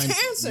how the mind...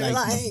 Cancer,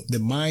 like the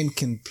mind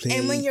can play.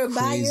 And when you're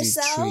by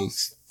yourself...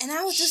 Tricks. And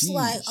I was just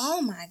like,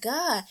 oh my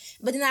God.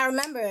 But then I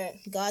remember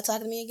God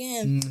talking to me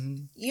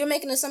again. You're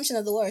making an assumption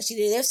of the worst.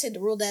 They've said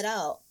to rule that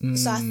out.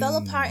 So I fell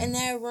apart in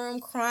that room,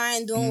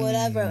 crying, doing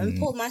whatever, and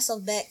pulled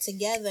myself back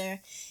together.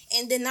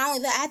 And then not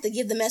only that, I had to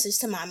give the message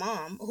to my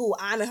mom, who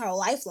I'm in her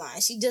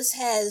lifeline. She just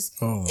has,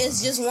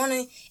 it's just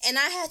wanting, and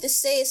I had to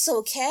say it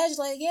so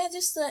casual, like, yeah,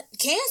 just the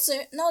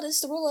cancer. No,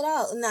 just to rule it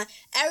out. And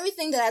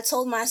everything that I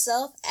told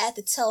myself, I had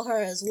to tell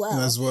her as well.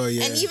 As well,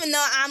 yeah. And even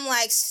though I'm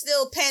like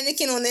still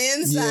panicking on the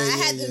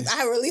inside,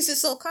 I released it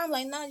so calm,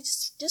 like, no,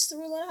 just to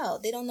rule it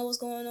out. They don't know what's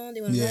going on.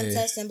 They want to run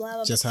tests and blah, blah,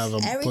 blah. Just have a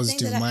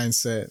positive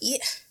mindset. Yeah.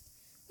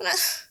 When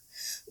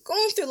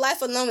going through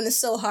life alone is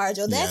so hard,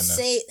 yo. That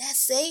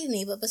saved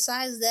me. But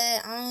besides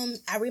that,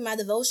 I read my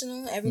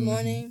devotional every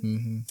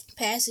morning,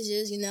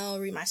 passages,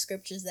 read my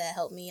scriptures that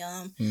help me,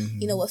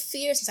 with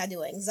fear, since I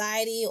deal with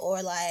anxiety,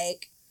 or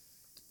like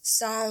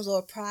Psalms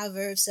or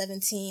Proverbs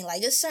 17,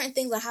 like just certain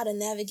things on how to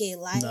navigate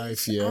life.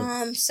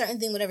 Certain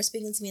thing, whatever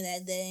speaking to me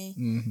that day.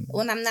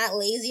 When I'm not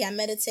lazy, I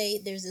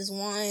meditate. There's this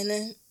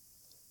one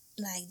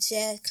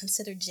like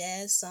considered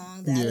jazz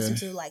song that I listen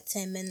to like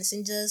 10 minutes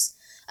and just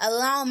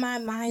allow my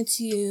mind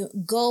to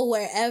go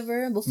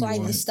wherever before I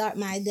even start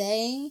my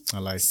day. I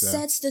like that.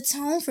 Sets the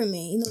tone for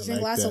me.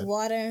 Drink lots of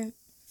water.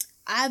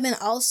 I've been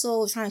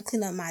also trying to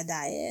clean up my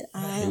diet.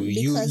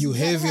 You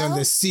heavy on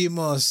the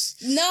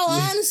CMOS. No,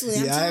 honestly,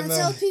 I'm trying to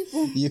tell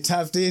people. You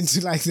tapped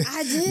into like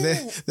I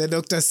did. the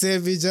Dr.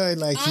 Sebi joint,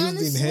 like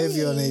honestly, you've been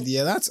heavy on it.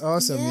 Yeah, that's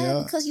awesome,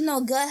 yo. Because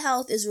gut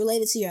health is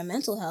related to your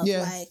mental health.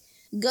 Yeah. Like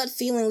gut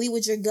feeling, lead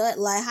with your gut.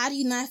 Like, how do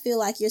you not feel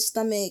like your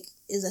stomach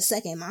is a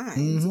second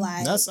mind?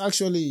 Like, that's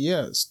actually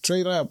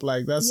straight up,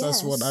 like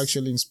that's what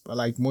actually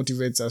like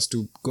motivates us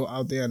to go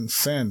out there and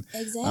fend.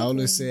 Exactly. I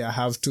always say I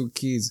have 2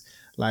 kids.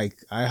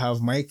 Like I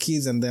have my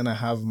kids and then I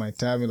have my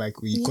tummy, like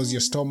because your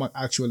stomach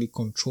actually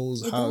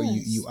controls how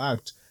you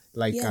act.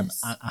 Like a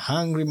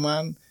hungry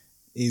man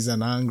is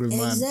an angry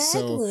man.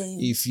 So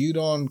if you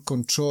don't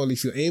control,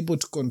 if you're able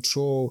to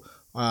control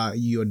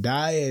your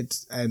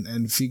diet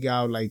and figure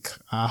out like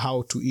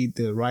how to eat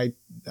the right,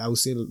 I would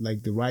say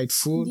like the right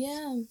food,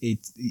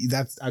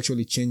 that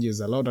actually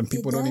changes a lot, and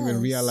people don't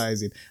even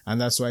realize it.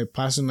 And that's why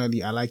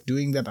personally I like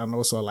doing that, and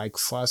also I like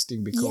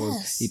fasting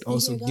because it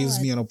also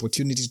gives me an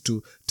opportunity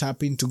to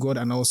tap into God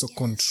and also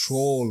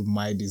control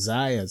my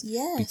desires.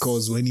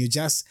 Because when you're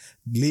just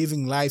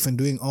living life and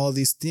doing all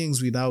these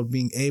things without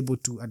being able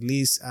to at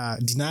least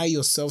deny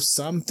yourself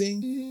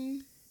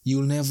something,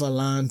 you'll never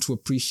learn to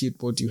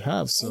appreciate what you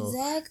have. So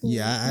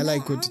I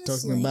like what you're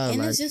talking about.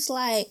 And it's just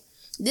like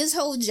this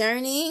whole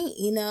journey,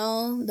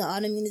 the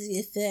autoimmunity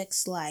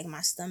affects like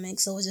my stomach.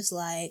 So it's just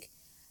like,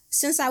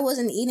 since I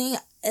wasn't eating,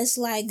 it's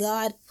like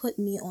God put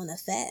me on a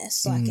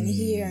fast so I can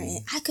hear,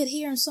 and I could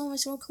hear him so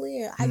much more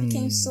clear. I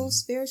became so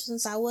spiritual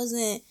since I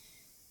wasn't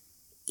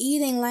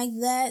eating like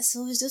that.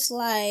 So it's just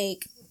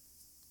like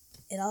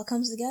it all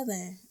comes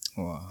together.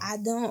 Wow. I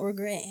don't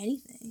regret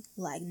anything,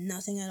 like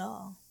nothing at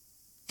all.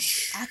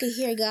 I could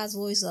hear God's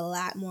voice a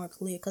lot more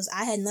clear because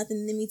I had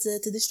nothing in me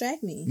to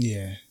distract me.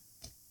 Yeah.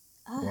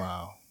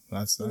 Wow.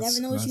 That's you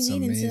never know what you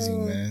need amazing,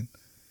 until man.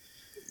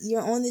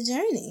 You're on the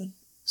journey.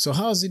 So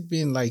how's it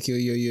been, like your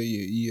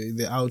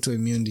the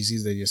autoimmune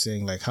disease that you're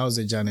saying? Like, how's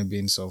the journey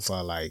been so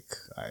far? Like,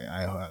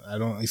 I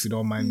don't, if you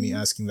don't mind me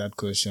asking that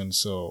question.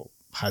 So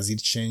has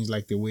it changed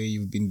like the way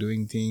you've been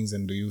doing things,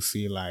 and do you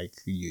feel like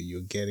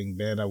you're getting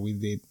better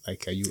with it?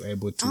 Like, are you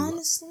able to?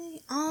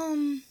 Honestly,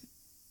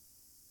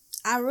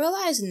 I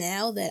realize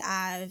now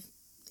that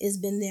it's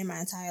been there my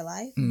entire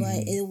life,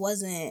 but it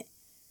wasn't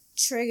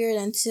triggered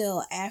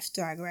until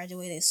after I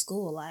graduated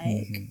school.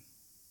 Like,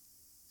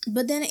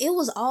 but then it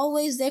was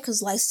always there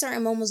because like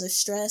certain moments of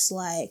stress,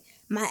 like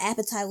my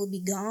appetite would be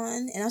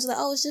gone, and I was like,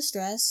 oh, it's just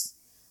stress.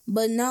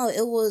 But no,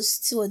 it was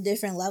to a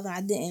different level.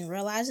 I didn't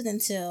realize it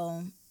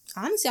until,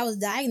 honestly, I was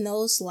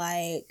diagnosed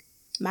like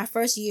my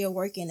first year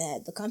working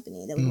at the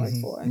company that we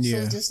worked for. So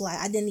it's just like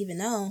I didn't even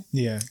know.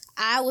 Yeah,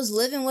 I was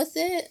living with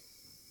it.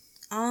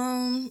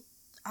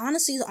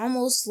 Honestly, it's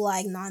almost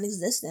like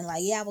non-existent.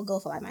 Like, I would go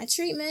for like my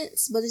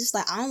treatments, but it's just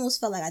like I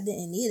almost felt like I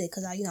didn't need it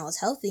because I was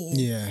healthy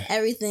and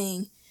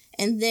everything.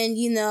 And then,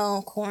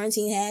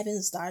 quarantine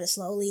happened, started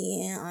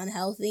slowly and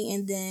unhealthy.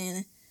 And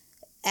then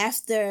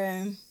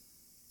after,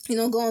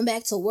 going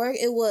back to work,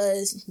 it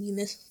was,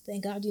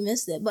 thank God you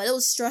missed it, but it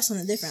was stress on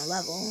a different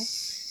level.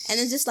 And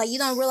it's just like, you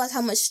don't realize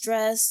how much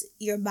stress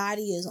your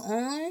body is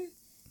on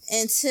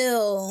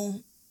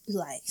until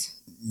like,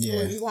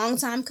 it was a long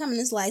time coming.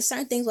 It's like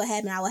certain things would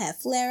happen. I would have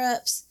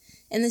flare-ups.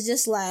 And it's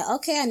just like,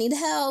 okay, I need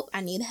help.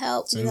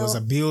 So it was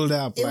a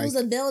build-up. It was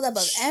a build-up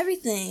of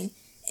everything.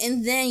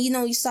 And then,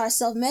 you start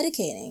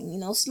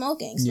self-medicating,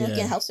 smoking.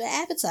 Smoking helps with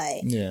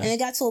appetite. Yeah. And it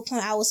got to a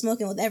point I was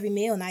smoking with every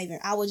meal.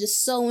 I was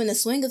just so in the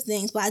swing of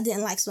things, but I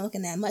didn't like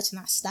smoking that much, and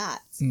I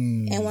stopped.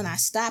 And when I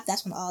stopped,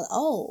 that's when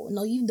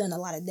you've done a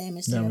lot of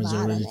damage to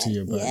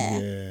your body.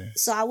 Yeah.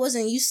 So I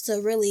wasn't used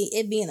to really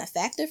it being a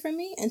factor for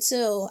me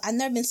until I've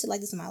never been sick like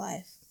this in my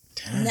life.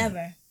 Damn.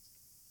 Never.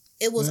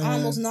 it was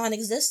almost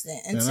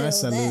non-existent until and I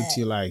salute that.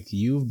 you, like,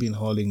 you've been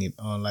holding it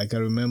on. Like, I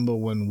remember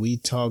when we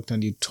talked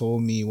and you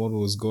told me what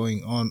was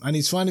going on. And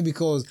it's funny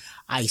because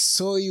I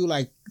saw you,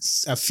 like,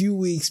 a few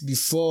weeks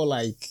before,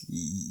 like,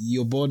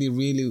 your body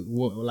really,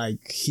 like,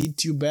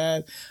 hit you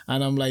bad.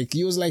 And I'm like,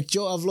 you was like,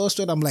 Joe, I've lost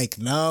weight. I'm like,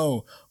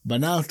 no.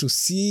 But now to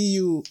see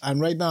you, and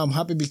right now I'm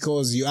happy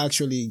because you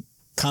actually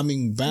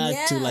coming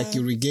back to, like,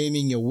 you're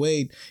regaining your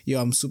weight.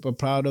 I'm super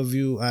proud of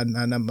you, and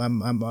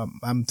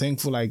I'm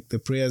thankful, like, the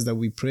prayers that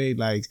we prayed,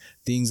 like,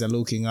 things are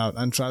looking out.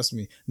 And trust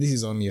me, this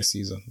is only a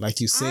season, like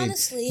you said.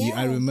 Honestly,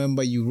 I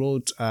remember you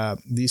wrote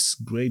this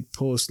great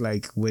post,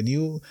 like,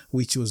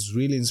 which was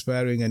really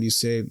inspiring, and you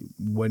said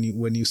when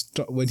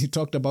you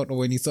talked about, or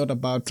when you thought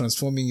about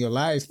transforming your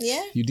life,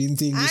 you didn't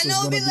think this was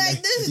going to be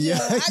like this.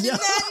 I did not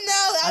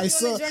know. I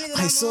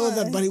saw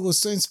that, but it was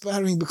so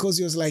inspiring because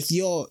he was like,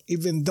 yo,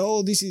 even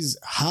though this is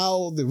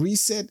how the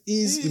reset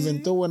is,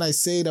 even though when I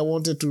said I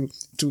wanted to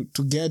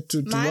get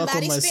to work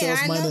on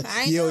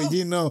myself, you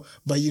didn't know.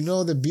 But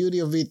the beauty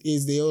of it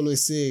is they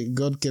always say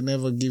God can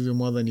never give you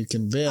more than you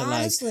can bear.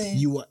 Honestly. Like,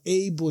 you are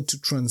able to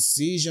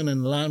transition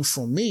and learn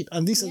from it.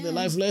 And this is the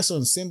life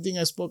lesson. Same thing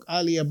I spoke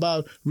earlier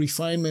about,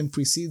 refinement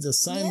precedes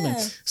assignment.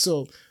 Yeah.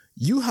 So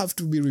you have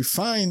to be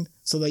refined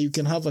so that you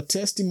can have a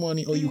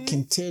testimony, or you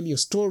can tell your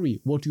story,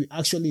 what you're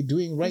actually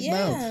doing right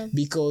now.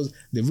 Because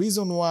the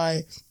reason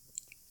why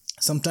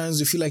sometimes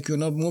we feel like we're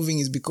not moving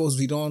is because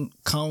we don't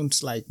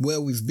count, like,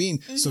 where we've been.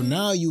 So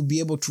now you'll be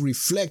able to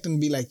reflect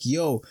and be like,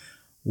 yo,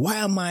 why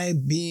am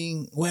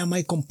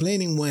I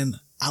complaining when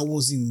I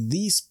was in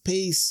this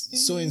space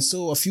so and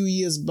so a few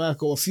years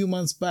back or a few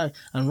months back,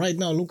 and right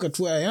now look at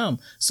where I am.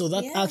 So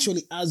that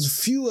actually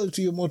adds fuel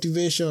to your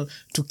motivation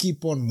to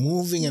keep on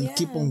moving and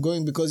keep on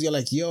going, because you're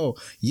like, yo,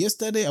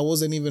 yesterday I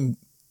wasn't even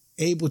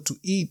able to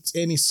eat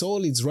any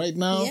solids. Right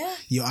now,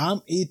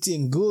 I'm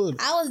eating good.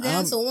 I was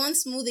down to one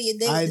smoothie a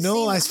day. I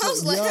know. And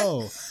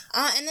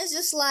it's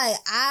just like,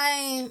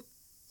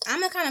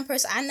 I'm the kind of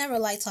person, I never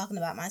like talking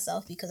about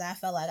myself because I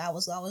felt like I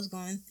was always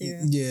going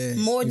through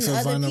more than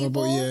other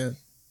people.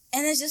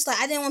 And it's just like,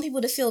 I didn't want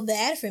people to feel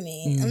bad for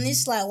me. And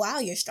it's like, wow,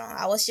 you're strong.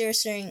 I was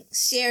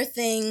share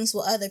things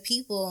with other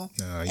people.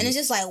 And it's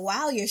just like,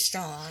 wow, you're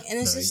strong. And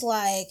it's just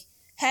like,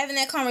 having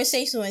that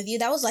conversation with you,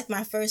 that was like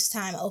my first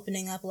time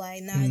opening up,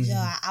 like,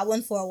 Joe, I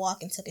went for a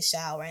walk and took a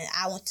shower and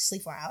I went to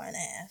sleep for an hour and a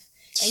half.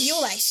 And you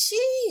were like,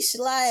 sheesh,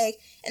 like,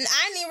 and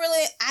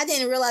I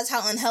didn't realize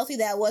how unhealthy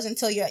that was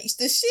until you're like,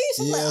 the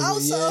sheesh. I'm like,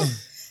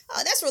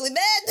 oh, that's really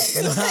bad.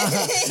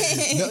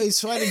 No,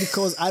 it's funny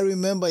because I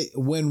remember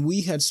when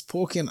we had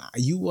spoken,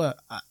 you were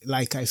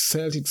like, I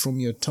felt it from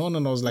your tone,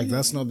 and I was like,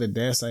 that's not the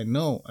Des I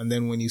know. And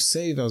then when you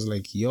said it, I was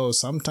like, yo,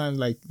 sometimes,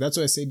 like, that's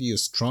why I said you're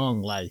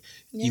strong. Like,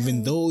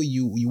 even though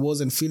you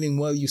wasn't feeling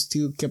well, you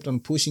still kept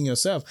on pushing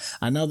yourself.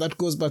 And now that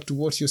goes back to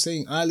what you're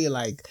saying earlier,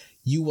 like,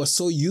 you were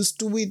so used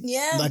to it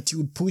that you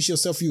would push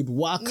yourself, you'd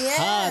work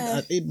hard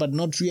at it, but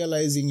not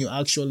realizing you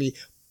actually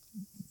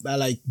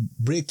like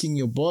breaking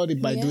your body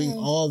by doing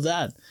all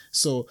that.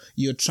 So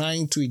you're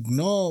trying to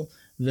ignore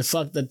the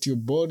fact that your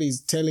body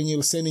is telling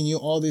you, sending you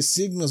all these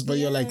signals, but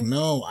you're like,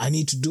 no, I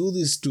need to do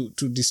this to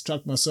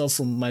distract myself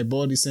from my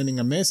body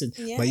sending a message.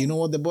 But you know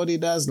what the body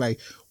does?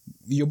 Like,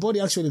 your body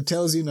actually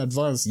tells you in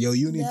advance, yo,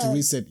 you need to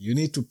reset, you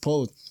need to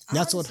pause.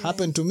 That's what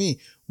happened to me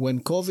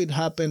when COVID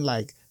happened.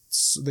 Like,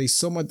 there's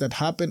so much that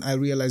happened. I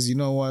realized, you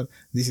know what,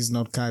 this is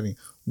not cutting.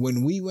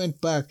 When we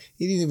went back,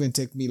 it didn't even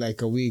take me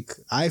like a week.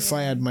 I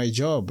fired my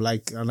job.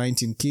 Like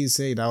 19 kids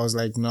said, I was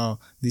like, no,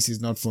 this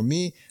is not for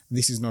me.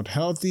 This is not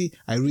healthy.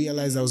 I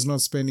realized I was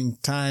not spending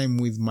time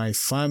with my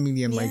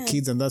family and my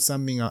kids, and that's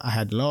something I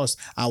had lost.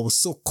 I was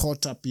so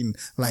caught up in,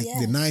 like,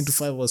 the 9 to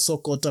 5. I was so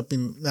caught up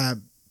in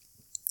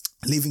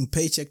living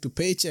paycheck to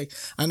paycheck.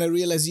 And I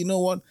realized, you know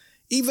what?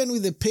 Even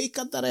with the pay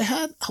cut that I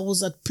had, I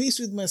was at peace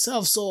with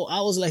myself. So I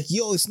was like,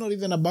 yo, it's not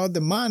even about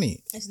the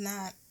money. It's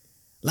not.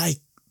 Like,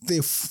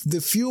 the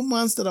few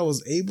months that I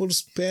was able to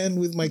spend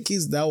with my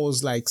kids, that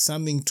was like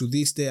something to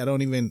this day.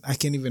 I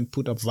can't even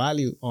put a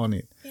value on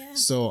it. Yeah.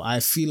 So I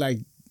feel like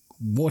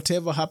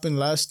whatever happened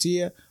last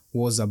year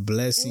was a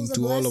blessing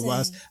to all of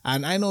us.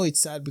 And I know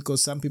it's sad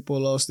because some people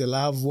lost their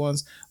loved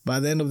ones, but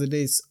at the end of the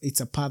day, it's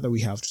a path that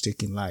we have to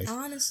take in life.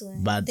 Honestly.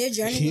 But their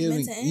journey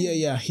was meant to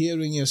end.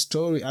 Hearing your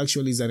story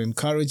actually is an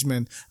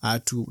encouragement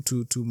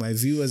to my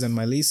viewers and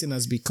my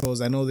listeners,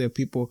 because I know there are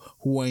people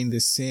who are in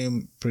the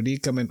same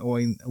predicament, or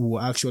who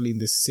are actually in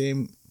the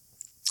same,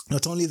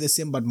 not only the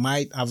same, but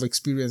might have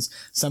experienced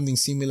something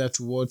similar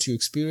to what you're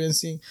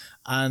experiencing.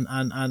 And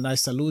I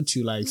salute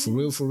you, like, for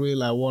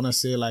real. I want to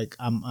say, like,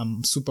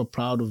 I'm super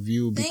proud of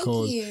you,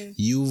 because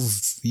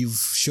you've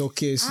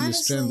showcased your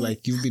strength.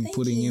 Like, you've been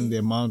putting in the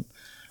amount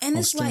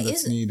of strength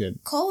that's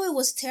needed. COVID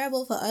was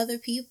terrible for other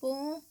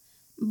people,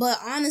 but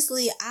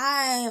honestly,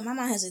 my mom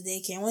has a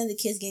daycare. One of the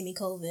kids gave me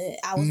COVID.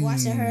 I was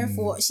watching her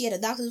she had a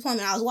doctor's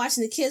appointment. I was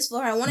watching the kids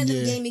for her. One of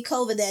them gave me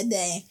COVID that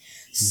day.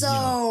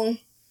 So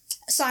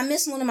I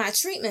missed one of my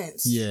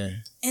treatments. Yeah.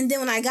 And then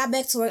when I got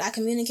back to work, I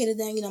communicated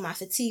them, my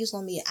fatigue is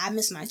going to be, I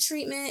missed my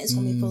treatment. It's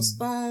going to be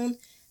postponed.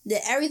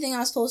 did everything I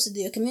was supposed to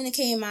do,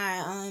 communicate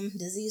my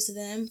disease to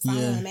them,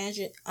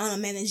 finally on a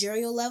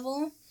managerial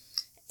level.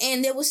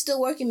 And they were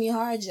still working me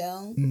hard,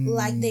 Joe,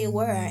 like they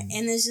were.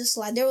 And it's just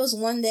like, there was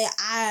one day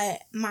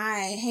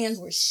my hands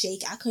were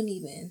shaking. I couldn't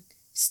even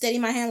steady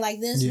my hand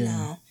like this.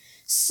 No.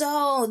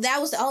 So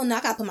that was no,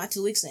 I gotta put my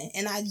 2 weeks in.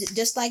 And I,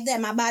 just like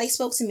that, my body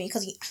spoke to me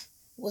because he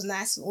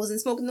wasn't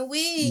smoking the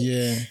weed.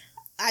 Yeah.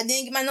 I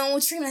didn't get my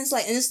normal treatment. It's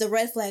like, and it's the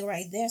red flag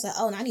right there. It's like,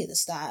 oh, no, I need to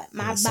stop.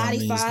 My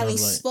body finally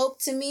spoke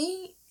to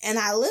me and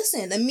I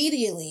listened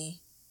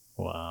immediately.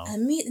 Wow.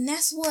 And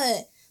that's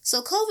what...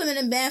 So COVID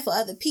been bad for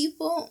other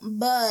people,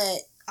 but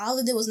all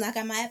it did was knock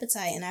out my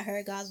appetite, and I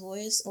heard God's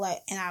voice,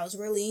 and I was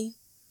really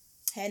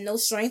had no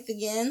strength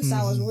again. So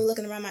I was really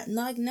looking around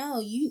no,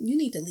 you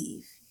need to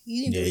leave.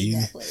 You need to leave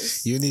that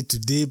place. You need to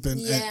dip and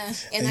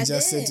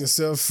just set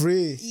yourself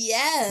free.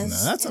 Yes.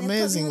 No, that's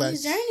amazing. Like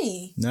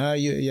journey. No,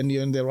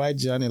 you're on the right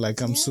journey.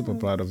 Like I'm super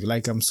proud of you.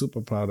 Like I'm super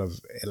proud of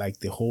like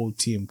the whole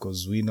team,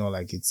 because we know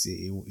like it's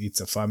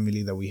a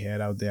family that we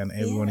had out there, and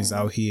everyone is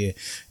out here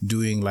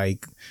doing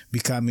like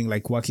becoming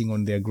like working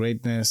on their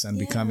greatness and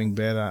becoming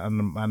better.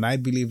 And I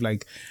believe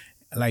like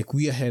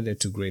we are headed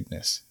to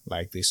greatness.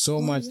 Like there's so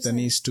 100%. Much that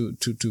needs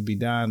to be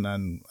done,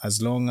 and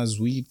as long as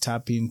we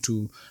tap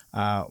into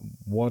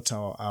what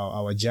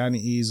our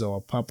journey is, our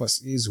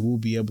purpose is, we'll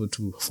be able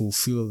to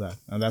fulfill that.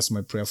 And that's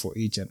my prayer for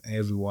each and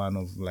every one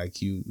of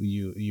like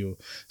you.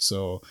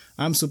 So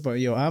I'm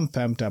I'm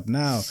pumped up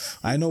now.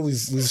 I know we've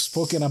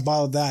spoken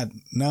about that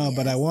now,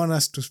 but I want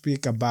us to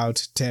speak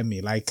about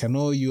Temi. Like I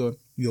know you're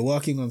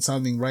working on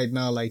something right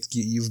now, like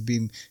you've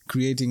been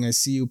creating. I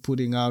see you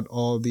putting out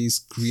all these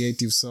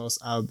creative source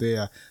out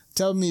there.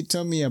 Tell me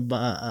a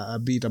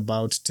bit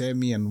about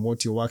Temi and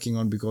what you're working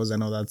on, because I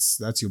know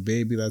that's your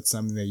baby. That's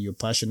something that you're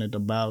passionate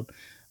about,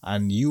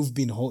 and you've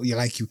been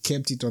you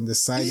kept it on the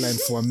sideline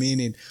for a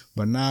minute,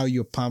 but now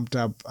you're pumped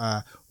up.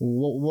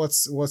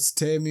 What's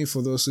Temi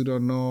for those who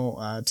don't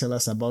know? Tell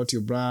us about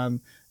your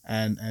brand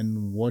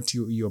and what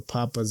your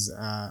purpose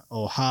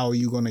or how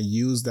you're gonna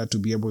use that to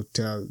be able to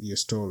tell your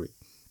story.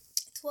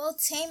 Well,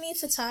 Temi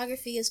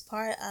Photography is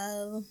part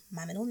of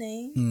my middle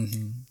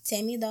name,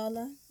 Temi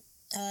Dala.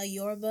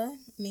 Yoruba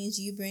means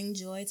you bring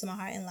joy to my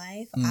heart and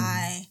life.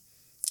 My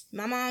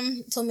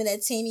mom told me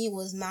that Temi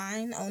was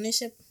mine.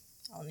 Ownership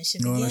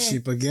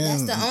again.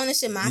 That's the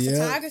ownership, my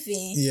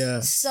photography. Yeah.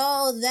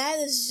 So that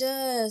is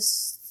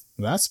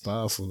that's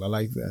powerful. I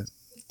like that.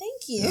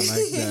 Thank you. I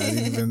like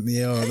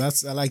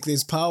that. I like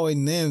this power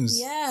in names.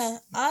 Yeah.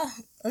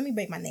 Let me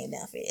break my name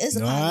down for you. It's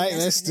all right,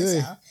 let's do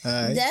it.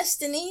 Right.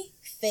 Destiny,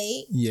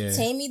 Fate,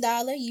 Temi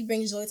Dollar, you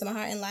bring joy to my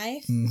heart and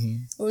life.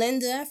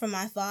 Linda, from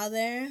my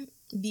father,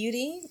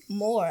 beauty,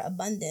 more,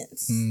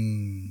 abundance.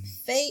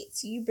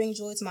 Fate, you bring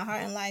joy to my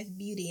heart and life,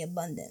 beauty,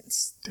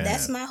 abundance. Damn.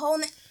 That's my whole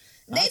name.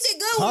 They did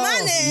good with my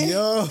name.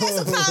 Yo. That's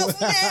a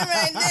powerful name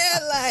right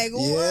there. Like,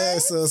 what? Yeah,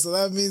 so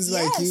that means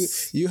like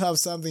you have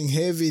something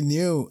heavy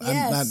new.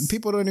 And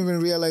people don't even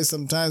realize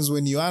sometimes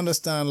when you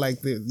understand like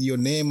your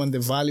name and the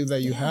value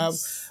that you have,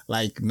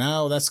 like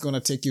now that's going to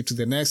take you to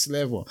the next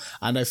level.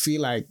 And I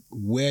feel like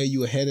where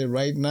you're headed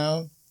right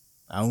now,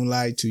 I won't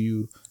lie to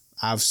you,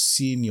 I've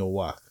seen your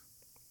work.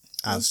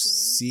 I've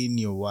seen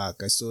your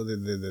work. I saw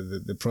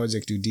the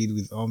project you did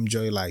with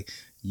Joy. Like,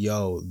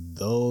 yo,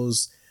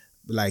 those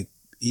like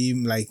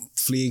even like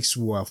flicks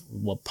were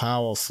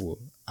powerful.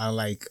 And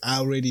like I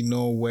already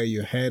know where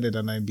you're headed,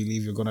 and I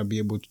believe you're gonna be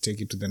able to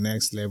take it to the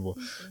next level.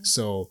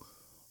 So,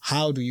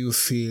 how do you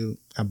feel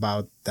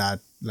about that?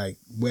 Like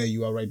where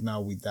you are right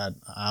now with that?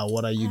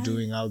 What are you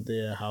doing out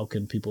there? How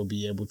can people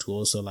be able to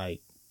also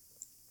like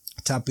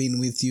tap in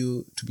with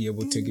you to be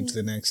able to take it to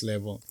the next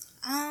level?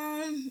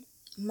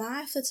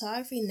 My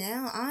photography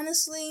now,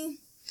 honestly,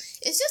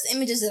 it's just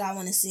images that I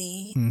want to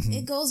see.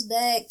 It goes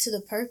back to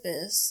the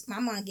purpose. My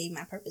mom gave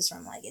my purpose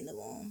from like in the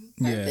womb.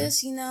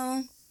 Purpose,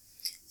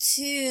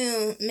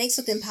 to make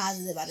something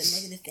positive out of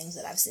negative things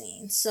that I've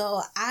seen.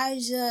 So I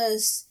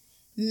just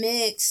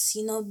mix,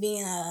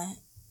 being a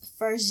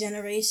first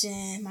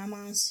generation. My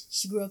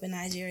she grew up in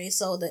Nigeria.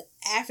 So the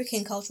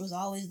African culture was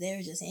always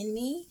there just in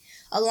me,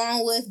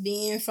 along with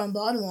being from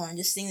Baltimore and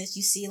just things that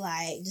you see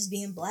like just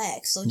being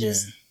black. So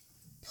just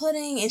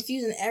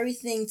infusing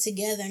everything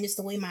together and just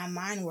the way my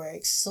mind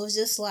works. So it's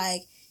just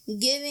like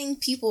giving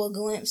people a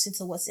glimpse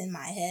into what's in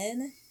my head.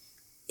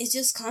 It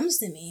just comes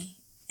to me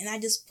and I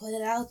just put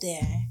it out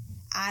there.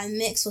 I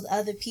mix with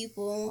other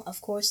people.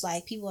 Of course,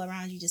 like people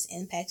around you just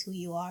impact who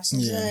you are. So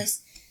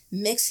just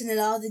mixing it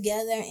all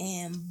together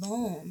and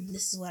boom,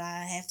 this is what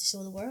I have to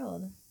show the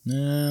world.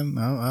 Man,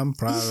 I'm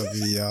proud of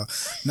you, y'all.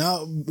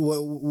 Now,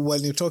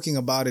 when you're talking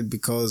about it,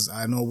 because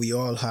I know we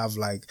all have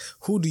like,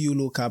 who do you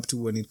look up to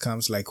when it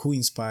comes like, who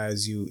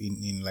inspires you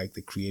in like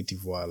the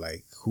creative world?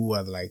 Like, who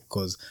are like,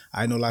 because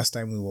I know last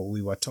time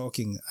we were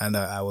talking and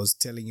I was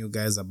telling you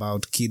guys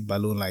about Kid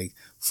Balloon. Like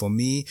for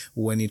me,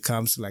 when it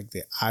comes to like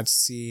the art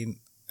scene,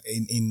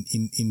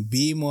 in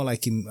Beam or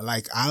like in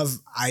like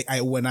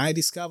when I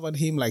discovered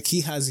him, like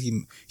he has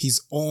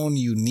his own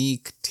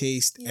unique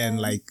taste and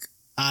like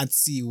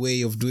artsy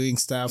way of doing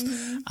stuff.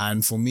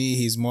 And for me,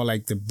 he's more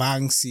like the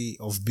Banksy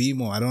of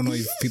BMO. I don't know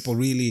if people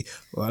really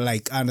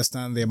like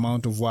understand the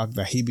amount of work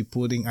that he be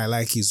putting. I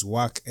like his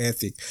work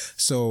ethic.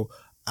 So,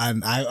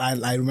 and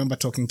I remember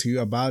talking to you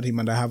about him,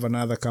 and I have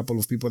another couple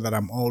of people that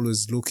I'm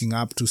always looking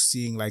up to,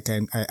 seeing like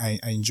I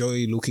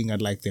enjoy looking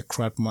at like the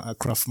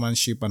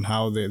craftsmanship and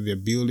how they're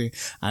building.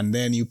 And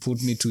then you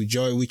put me to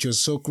Joy, which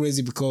was so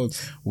crazy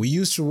because we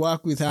used to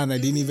work with her and I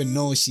didn't even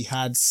know she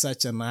had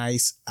such a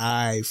nice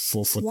eye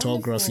for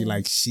photography. Wonderful.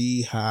 Like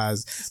she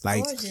has, It's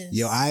like,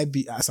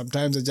 gorgeous.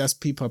 sometimes I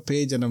just peep her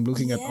page and I'm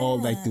looking at all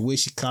like the way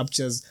she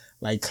captures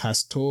like her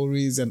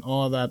stories and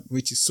all that,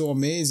 which is so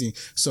amazing.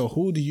 So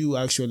who do you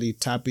actually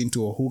tap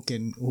into, or who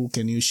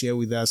can you share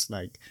with us,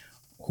 like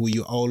who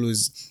you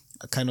always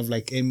kind of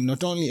like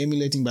not only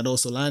emulating but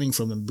also learning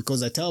from them?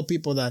 Because I tell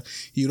people that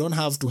you don't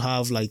have to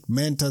have like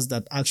mentors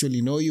that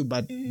actually know you,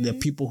 but the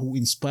people who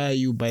inspire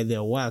you by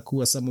their work. Who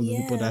are some of the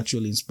people that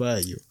actually inspire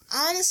you?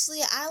 Honestly,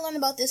 I learned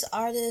about this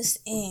artist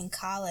in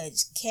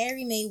college,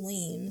 Carrie Mae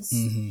Weems.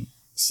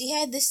 She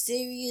had this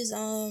series,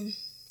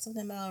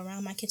 something about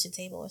Around My Kitchen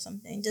Table or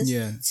something.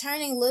 Just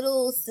turning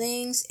little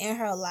things in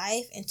her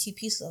life into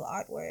pieces of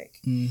artwork.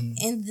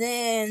 And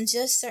then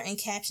just certain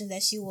captions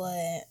that she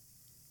would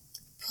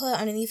put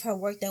underneath her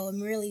work that would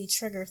really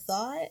trigger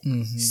thought.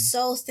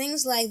 So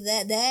things like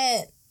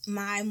that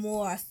my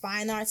more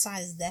fine art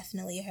side is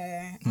definitely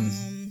her.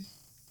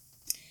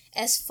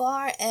 As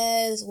far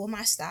as, well,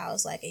 my style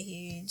is like a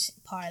huge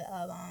part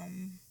of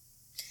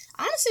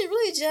honestly,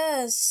 really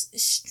just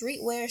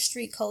streetwear,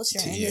 street culture,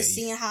 and just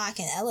seeing how I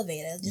can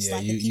elevate it. Just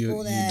like the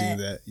people that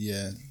do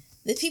that,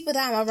 the people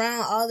that I'm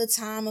around all the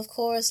time, of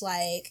course,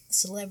 like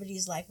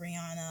celebrities like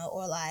Rihanna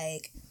or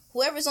like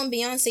whoever's on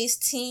Beyonce's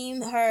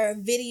team, her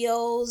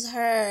videos,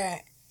 her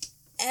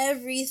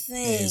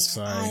everything. It's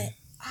fine.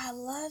 I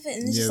love it.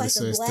 And it's just like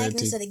the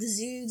blackness that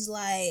exudes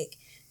like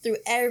through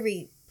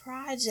every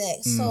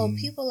project. So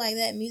people like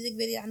that, music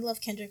video. I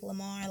love Kendrick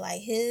Lamar.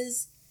 Like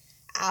his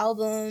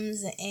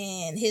albums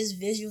and his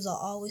visuals are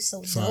always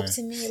so dope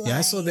to me. Like,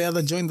 I saw the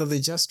other joint that they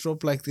just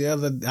dropped like the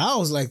other. I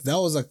was like, that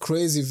was a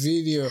crazy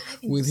video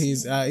with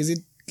his. Is it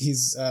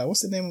his?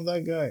 What's the name of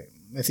that guy?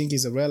 I think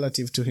he's a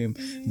relative to him.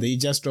 They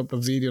just dropped a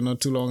video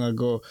not too long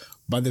ago,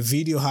 but the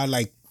video had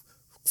like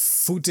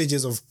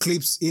footages of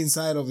clips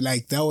inside of,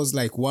 like, that was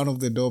like one of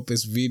the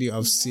dopest video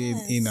I've seen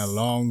in a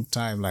long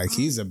time. Like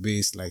he's a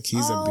beast. Like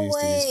he's a beast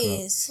in his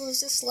craft. So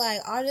it's just like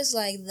artists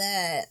like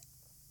that.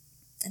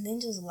 And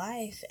then just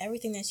life,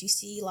 everything that you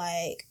see,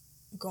 like,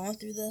 going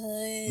through the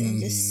hood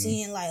and just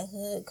seeing, like,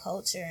 hood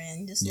culture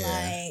and just,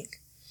 like,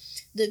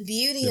 the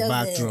beauty of it. The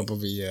backdrop of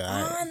it,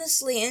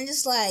 honestly, and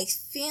just, like,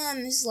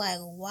 feeling just, like,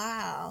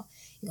 wow.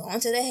 Going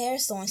to the hair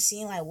store and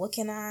seeing, like, what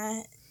can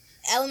I,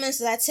 elements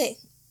that I take.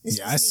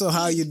 I saw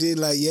how you did,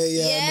 like,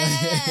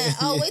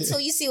 Oh, wait till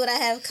you see what I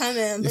have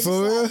coming. But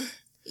for real?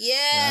 Like,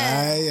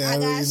 I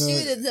got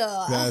shooters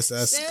though.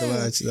 That's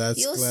clutch. That's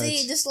You'll clutch.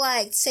 see, just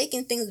like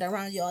taking things that are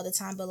around you all the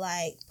time, but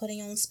like putting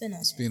your own spin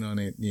on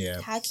it.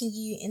 Yeah. How can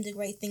you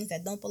integrate things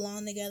that don't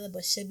belong together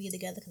but should be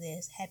together because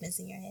it happens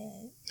in your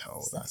head?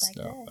 Oh, that's like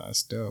dope.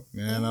 That's dope,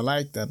 man. I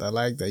like that.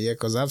 Yeah,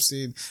 because I've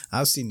seen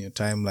your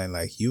timeline.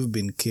 Like you've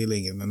been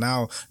killing it. And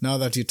now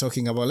that you're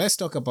talking about, let's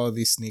talk about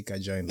this sneaker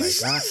joint.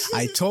 Like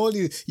I told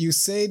you, you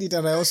said it,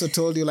 and I also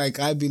told you, like,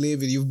 I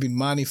believe it. You've been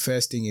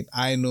manifesting it.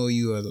 I know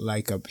you are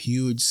like a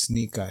huge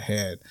sneaker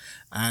head,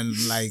 and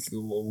like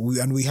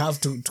we have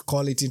to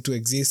call it into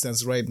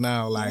existence right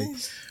now. Like,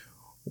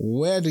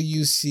 where do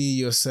you see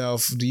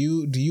yourself? Do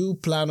you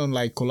plan on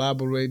like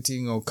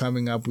collaborating or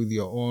coming up with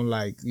your own,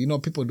 like, you know,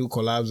 people do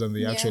collabs and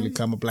they actually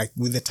come up, like,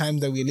 with the time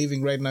that we're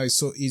living right now, it's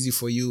so easy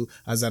for you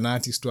as an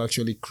artist to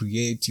actually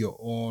create your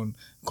own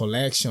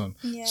collection.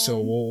 So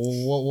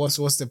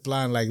what's the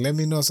plan? Like, let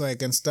me know so I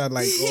can start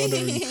like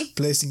ordering,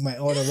 placing my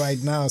order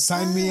right now.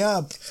 Sign me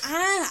up.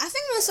 I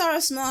think I'm gonna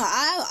start small.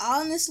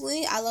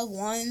 I love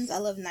ones. I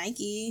love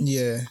Nike.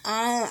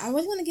 I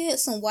really want to get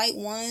some white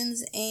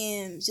ones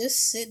and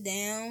just sit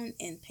down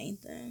and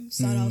paint them.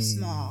 Start off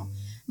small.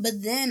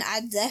 But then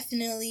I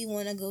definitely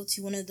want to go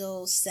to one of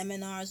those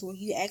seminars where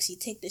you actually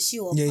take the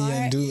shoe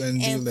apart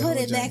and put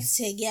it back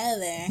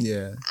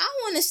together. I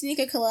want a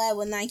sneaker collab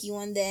with Nike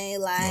one day.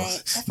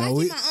 Like,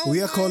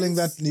 we are calling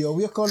that into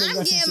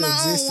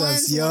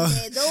existence, yo.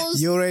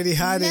 You already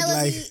had it,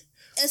 like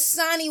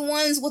Asani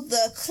ones with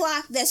the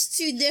clock that's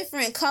two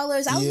different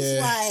colors. I was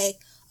like,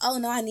 oh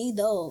no, I need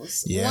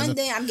those. One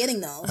day I'm getting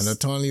those. And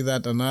not only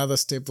that, another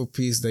staple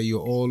piece that you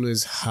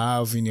always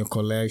have in your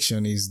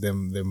collection is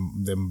them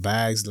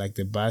bags, like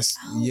the bus.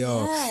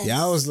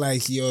 I was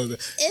like,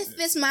 it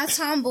fits my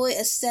tomboy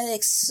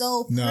aesthetic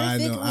so perfectly. No, I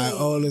know. I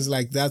always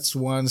like, that's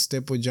one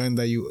staple joint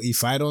that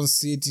if I don't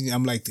see it,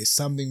 I'm like, there's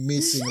something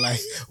missing.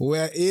 Like,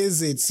 where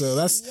is it? So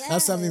that's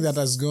something that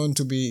has going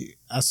to be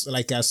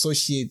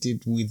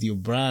associated with your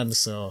brand.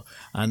 So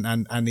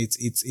and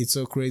it's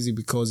so crazy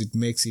because it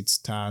makes it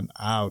stand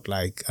out.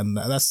 Like, and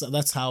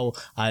that's how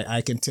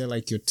I can tell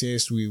like your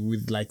taste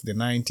with like the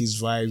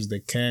 90s vibes, the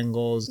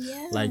Kangol,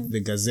 like the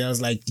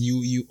Gazelles. Like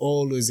you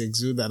always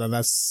exude that, and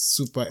that's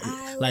super.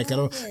 I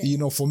don't,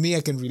 for me,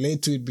 I can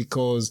relate to it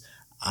because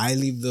I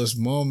live those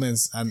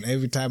moments, and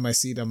every time I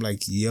see it, I'm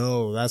like,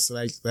 yo, that's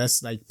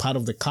like part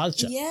of the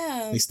culture.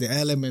 Yeah. It's the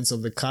elements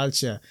of the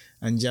culture,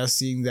 and just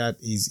seeing that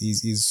is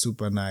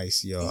super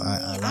nice, yo.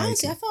 I like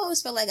honestly, it. I've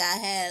always felt like I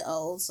had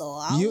old soul.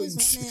 I always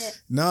wanted.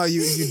 No,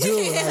 you do.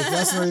 Like,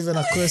 that's not even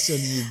a question.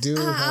 You do.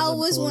 I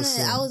always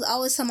wanted. I was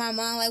always telling my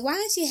mom, like, why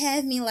didn't you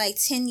have me like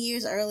 10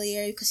 years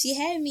earlier? Because she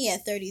had me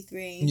at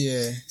 33.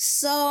 Yeah.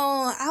 So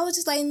I was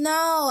just like,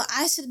 no,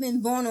 I should have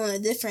been born on a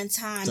different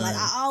time. Like,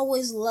 I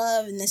always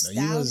loved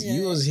nostalgia.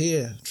 You was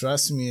here.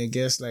 Trust me. I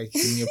guess like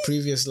in your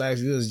previous life,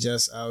 you was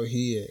just out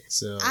here.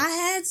 So I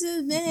had to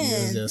have been.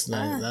 It was just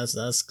like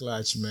that's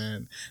clutch,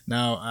 man.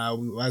 Now,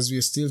 as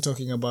we're still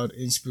talking about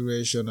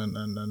inspiration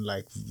and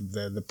like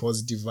the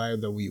positive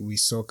vibe that we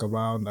soak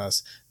around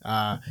us,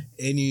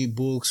 any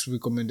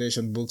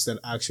recommendation books that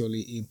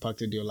actually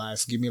impacted your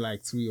life? Give me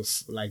like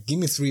give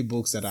me 3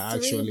 books that are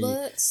actually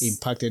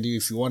impacted you.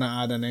 If you want to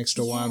add an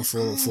extra one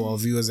for our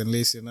viewers and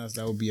listeners,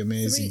 that would be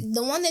amazing.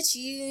 The one that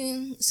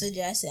you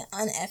suggested,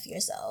 Unf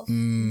yourself,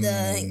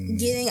 the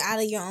getting out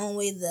of your own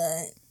way,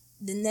 the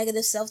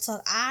negative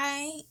self-talk.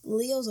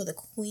 Leos are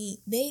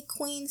the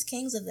queens,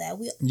 kings of that.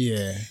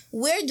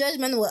 We're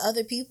judgmental with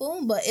other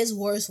people, but it's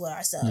worse with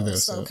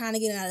ourselves. So kind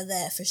of getting out of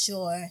that for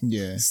sure.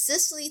 Yeah.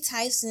 Cicely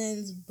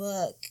Tyson's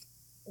book,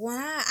 when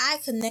I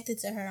connected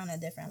to her on a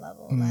different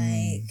level.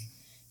 Like,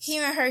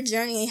 hearing her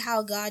journey and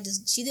how God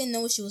she didn't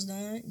know what she was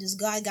doing. Just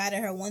God guided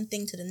her one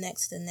thing to the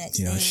next.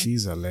 Yeah,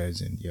 she's a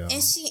legend, yo.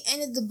 And she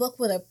ended the book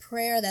with a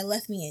prayer that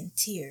left me in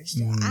tears,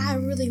 yo. I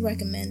really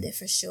recommend it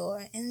for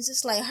sure. And it's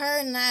just like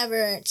her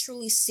never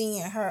truly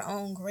seeing her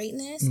own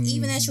greatness.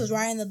 Even as she was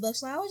writing the book,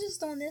 she's like, I was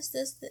just doing this.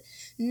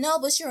 No,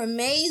 but you're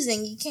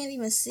amazing. You can't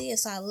even see it.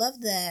 So I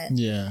love that.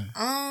 Yeah.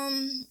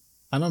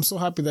 And I'm so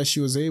happy that she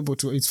was able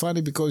to. It's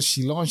funny because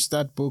she launched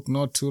that book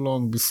not too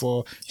long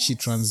before she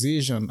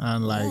transitioned,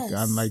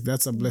 and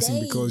that's a blessing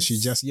because she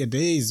just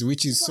days,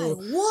 which is so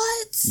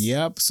what?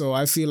 Yep. So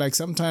I feel like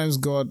sometimes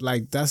God,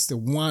 like that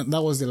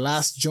was the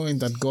last joint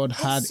that God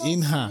had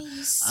in her.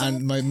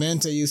 And my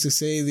mentor used to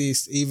say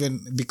this even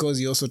because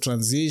he also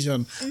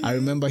transitioned. I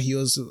remember he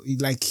also,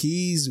 like,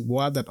 his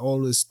word that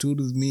always stood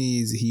with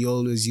me is he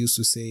always used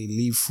to say,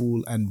 live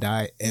full and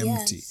die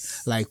empty.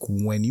 Like,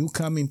 when you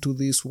come into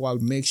this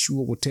world, make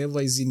sure whatever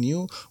is in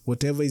you,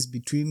 whatever is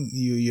between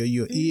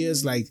your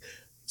ears, like,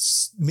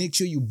 make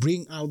sure you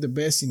bring out the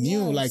best in you.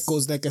 Like,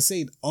 because like I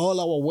said, all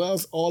our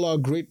wealth, all our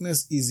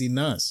greatness is in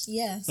us.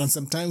 Yes. And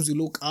sometimes we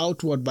look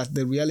outward, but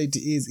the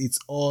reality is it's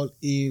all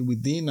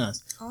within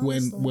us.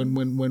 Honestly.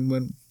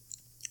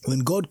 When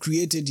God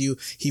created you,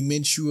 he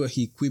made sure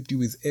he equipped you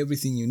with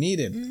everything you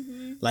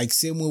needed. Like,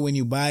 same way when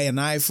you buy an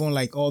iPhone,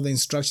 like all the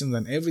instructions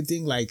and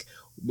everything, like,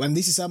 and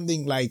this is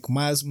something like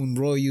Miles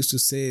Monroe used to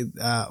say,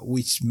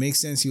 which makes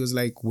sense. He was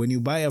like, when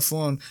you buy a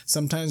phone,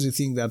 sometimes you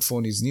think that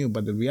phone is new,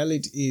 but the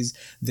reality is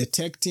the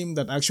tech team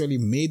that actually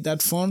made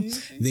that phone,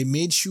 they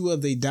made sure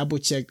they double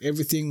checked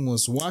everything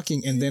was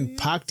working and then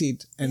packed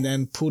it and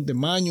then put the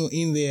manual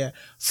in there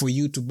for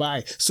you to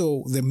buy.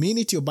 So the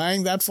minute you're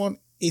buying that phone,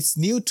 it's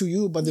new to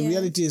you, but the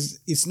reality is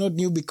it's not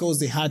new because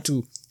they had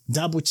to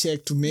double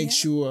check to make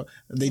sure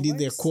they did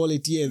their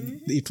quality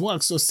and it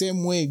works. So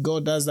same way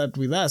God does that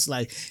with us.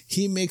 Like,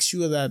 he makes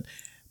sure that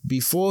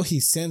before he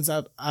sends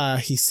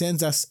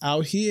us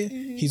out here,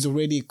 he's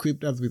already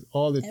equipped us with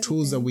all the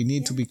tools that we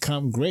need to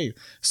become great.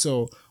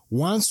 So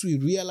once we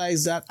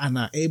realize that and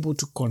are able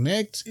to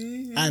connect,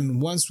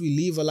 and once we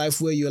live a life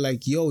where you're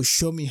like, yo,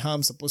 show me how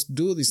I'm supposed to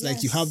do this.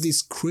 Like, you have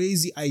this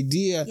crazy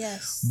idea,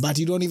 but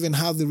you don't even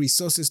have the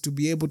resources to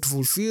be able to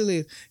fulfill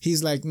it.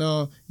 He's like,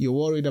 no, you're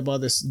worried about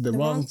the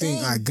wrong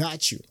thing. I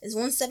got you. It's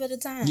one step at a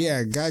time. Yeah,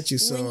 I got you.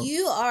 So when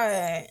you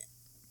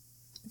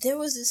there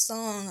was this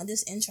song,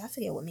 this intro, I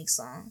forget what Meek's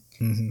song,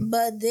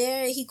 but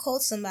there he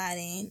quotes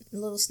somebody, a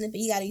little snippet,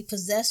 you gotta be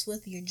possessed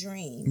with your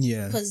dream.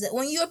 Yeah.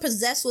 When you're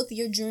possessed with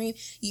your dream,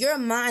 your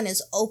mind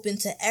is open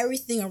to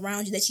everything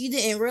around you that you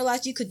didn't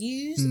realize you could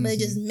use, but it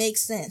just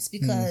makes sense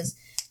because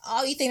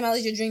all you think about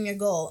is your dream, your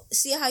goal.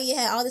 See how you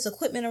had all this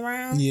equipment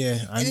around? Yeah.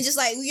 And it's just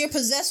like, you're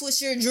possessed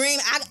with your dream.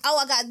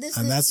 I got this.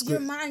 And that's your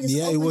mind just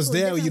it was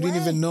there. You didn't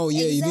even know.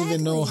 Yeah, you didn't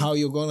even know how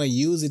you're going to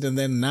use it. And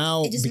then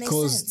now,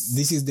 because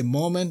this is the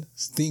moment,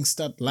 things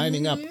start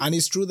lining up. And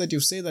it's true that you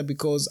say that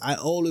because I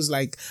always,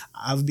 like,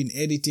 I've been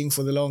editing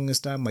for the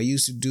longest time. I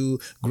used to do,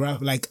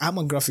 I'm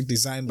a graphic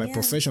designer by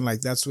profession.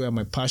 Like, that's where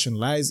my passion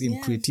lies in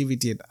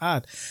creativity and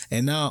art.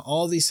 And now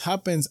all this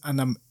happens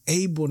and I'm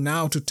able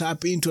now to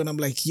tap into, and I'm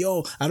like,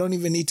 yo, I don't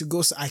even need to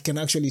go. So I can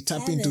actually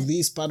tap into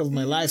this part of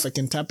my life. I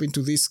can tap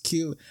into this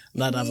skill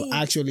that I've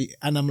actually,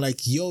 and I'm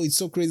like, yo, it's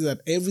so crazy that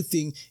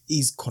everything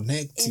is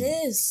connected.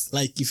 It is.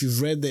 Like if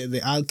you've read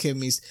the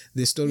Alchemist,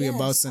 the story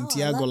about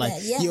Santiago,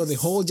 yo, the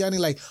whole journey,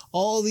 like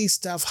all this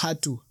stuff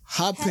had to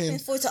happen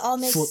for it to all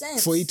make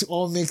sense. For it to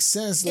all make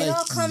sense. It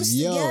all comes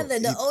together.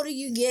 The older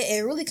you get,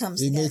 it really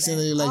comes together. Makes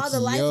sense. Like, all the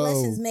life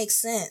lessons make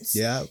sense.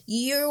 Yeah.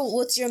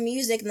 With your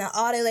music and the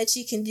audio that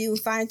you can do,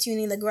 fine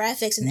tuning the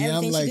graphics and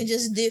everything you can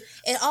just do,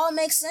 it all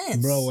makes sense.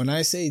 Bro, when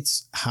I say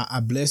it's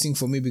a blessing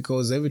for me,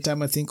 because every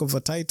time I think of a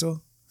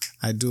title,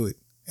 I do it.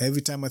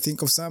 Every time I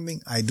think of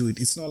something, I do it.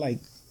 It's not like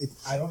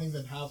I don't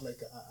even have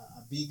like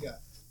a bigger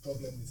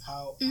problem with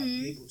how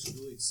I'm able to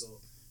do it.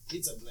 So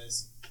it's a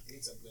blessing.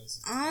 It's a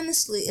blessing.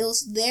 Honestly, it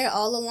was there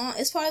all along.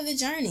 It's part of the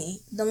journey.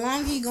 The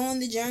longer you go on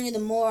the journey, the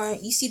more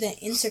you see the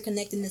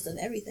interconnectedness of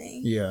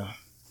everything. Yeah.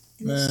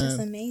 And it's just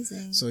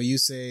amazing. So you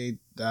say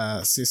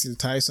Cecil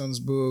Tyson's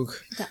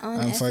book, The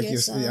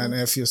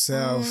Unf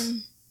Yourself.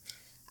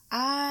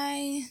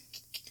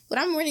 What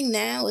I'm reading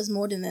now is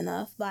More Than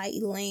Enough by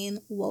Elaine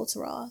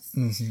Welteroth.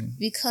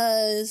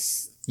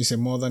 Because... You say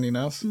More Than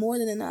Enough? More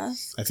Than Enough.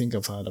 I think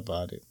I've heard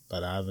about it,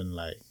 but I haven't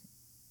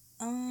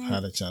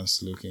had a chance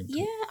to look into it.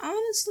 Yeah,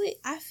 honestly,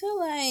 I feel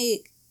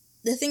like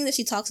the thing that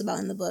she talks about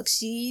in the book,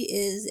 she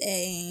is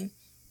a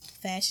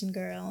fashion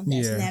girl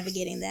that's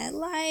navigating that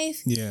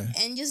life. Yeah.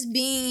 And just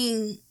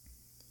being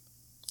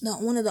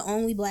one of the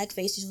only black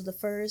faces, was the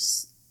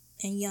first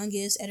and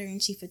youngest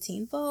editor-in-chief of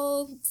Teen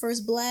Vogue,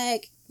 first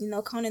black,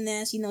 Condé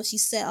Nast, she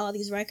set all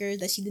these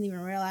records that she didn't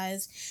even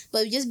realize.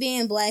 But just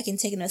being black and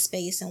taking up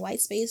space in white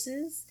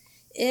spaces,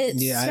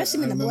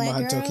 especially being a black girl.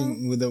 I remember her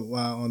talking with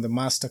on the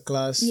master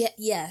class. Yeah,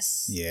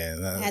 yes. Yeah.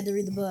 I had to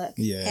read the book.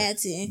 Yeah. Had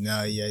to.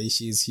 No, yeah,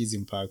 he's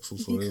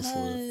impactful for real.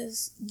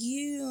 Because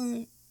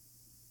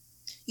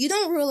you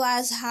don't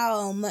realize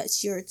how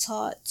much you're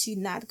taught to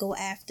not go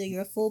after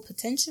your full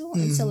potential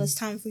until it's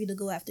time for you to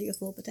go after your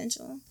full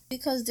potential.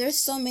 Because there's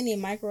so many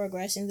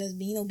microaggressions as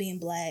being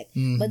black,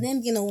 but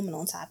then being a woman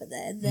on top of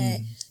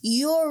that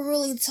you're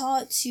really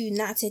taught to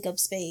not take up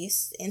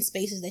space in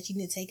spaces that you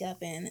need to take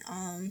up in.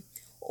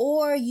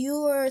 Or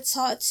you're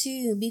taught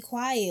to be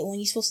quiet when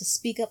you're supposed to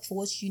speak up for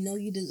what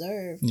you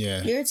deserve.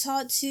 Yeah. You're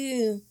taught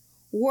to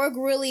work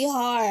really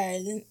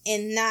hard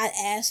and not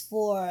ask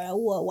for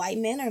what white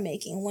men are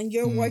making when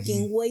you're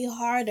working way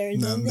harder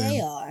than they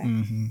are.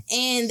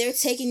 And they're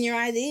taking your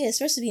ideas,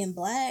 especially being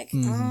black.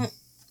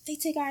 They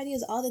take our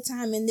ideas all the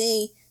time and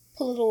they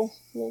put a little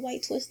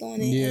white twist on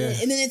it. Yeah.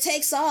 And then it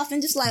takes off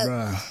and just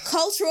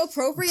cultural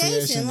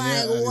appropriation.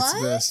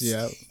 What?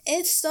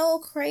 It's so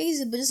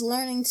crazy, but just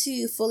learning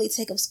to fully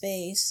take up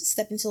space,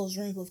 step into those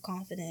rooms with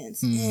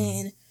confidence,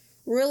 and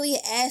really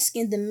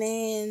asking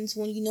demands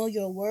when you know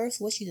your worth,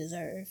 what you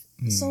deserve.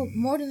 So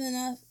More Than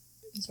Enough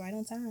is right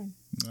on time.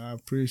 I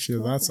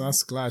appreciate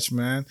that's clutch,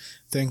 man.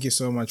 Thank you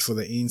so much for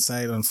the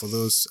insight and for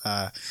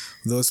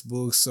those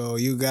books. So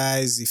you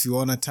guys, if you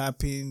want to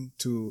tap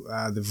into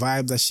the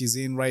vibe that she's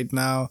in right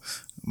now,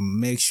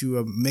 make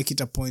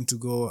it a point to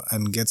go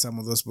and get some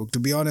of those books. To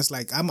be honest,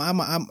 I've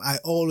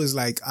always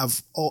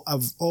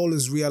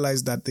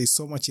realized that there's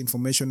so much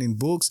information in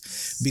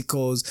books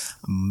because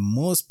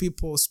most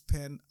people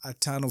spend a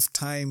ton of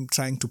time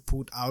trying to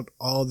put out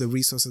all the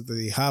resources that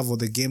they have or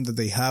the game that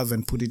they have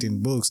and put it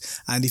in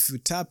books. And if you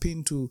tap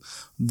into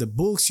the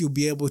books, you'll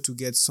be able to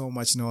get so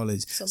much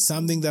knowledge.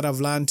 Something that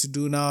I've learned to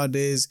do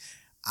nowadays,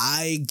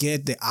 I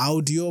get the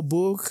audio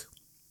book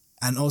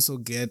and also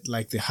get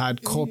the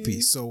hard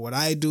copy. So what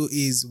I do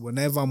is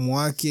whenever I'm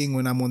working,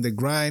 when I'm on the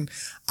grind,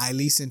 I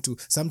listen to,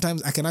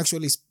 sometimes I can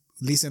actually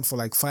listen for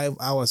 5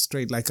 hours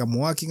straight. I'm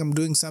working, I'm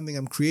doing something,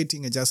 I'm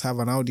creating, I just have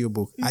an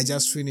audiobook. I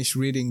just finished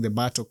reading The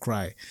Battle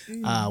Cry,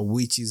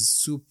 which is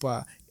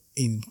super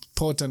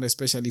important,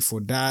 especially for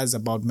dads,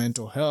 about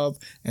mental health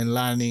and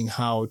learning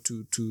how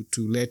to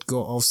let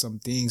go of some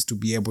things to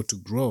be able to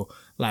grow.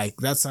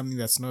 That's something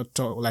that's not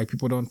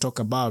people don't talk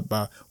about,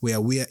 but where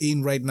we are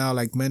in right now,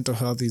 mental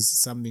health is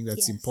something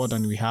that's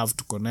important. We have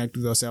to connect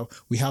with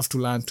ourselves. We have to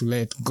learn to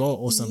let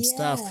go of some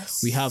stuff.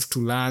 We have to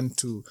learn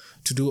to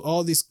do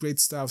all these great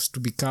stuff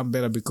to become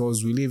better,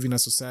 because we live in a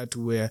society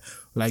where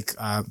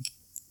the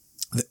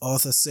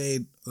author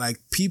said,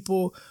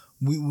 people,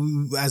 we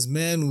as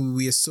men,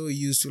 we are so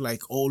used to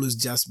always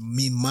just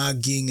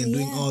mugging and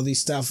doing all this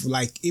stuff.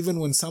 Even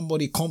when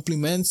somebody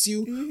compliments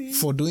you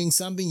for doing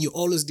something, you're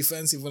always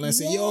defensive. When I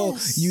say, yo,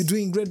 you're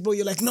doing great, bro,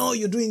 you're like, no,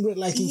 you're doing great.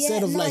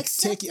 Instead of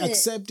accepting,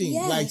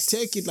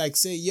 take it,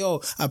 say,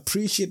 yo,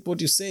 appreciate what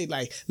you say.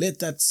 Let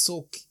that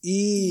soak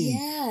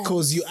in,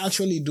 because you're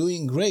actually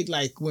doing great.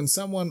 When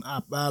someone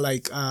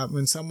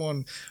when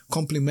someone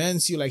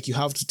compliments you, you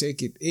have to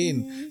take it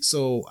in.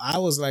 So I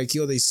was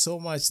yo, there's so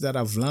much that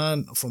I've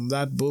learned from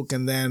that book.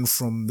 And then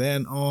from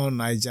then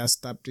on, I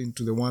just tapped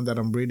into the one that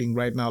I'm reading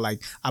right now.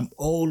 Like, I'm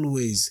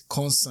always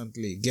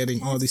constantly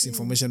getting all this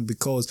information,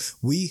 because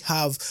we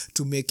have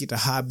to make it a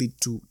habit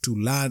to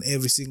learn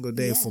every single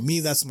day. For me,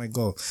 that's my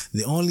goal.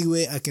 The only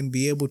way I can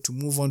be able to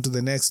move on to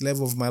the next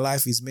level of my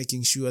life is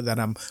making sure that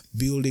I'm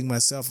building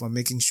myself. I'm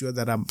making sure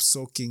that I'm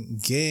soaking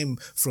game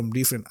from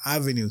different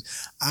avenues.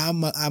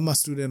 I'm a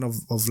student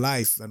of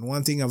life. And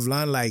one thing I've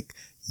learned, like,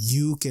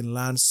 you can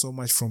learn so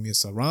much from your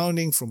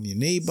surrounding, from your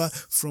neighbor,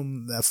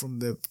 from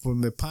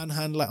the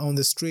panhandler on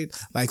the street,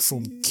 like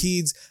from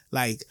kids.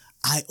 Like,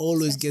 I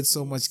always get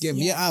so much game.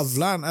 Yeah, I've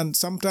learned, and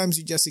sometimes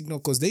you just ignore,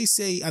 because they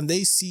say and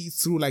they see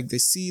through, like, they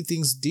see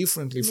things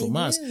differently from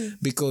us.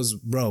 Because,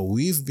 bro,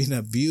 we've been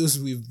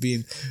abused, we've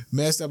been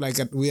messed up. Like,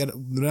 we are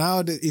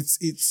now.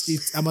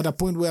 It's. I'm at a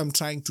point where I'm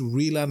trying to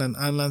relearn and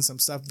unlearn some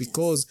stuff,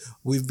 because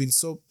we've been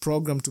so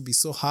programmed to be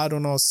so hard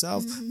on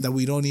ourselves that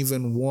we don't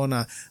even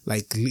wanna,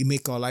 like,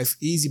 make our life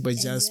easy by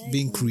just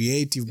being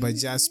creative, by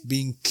just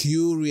being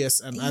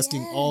curious and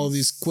asking all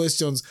these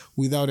questions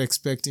without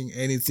expecting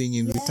anything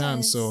in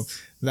return. So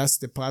that's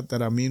the part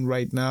that I'm in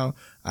right now.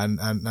 And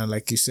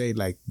like you say,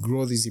 like,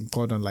 growth is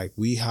important. Like,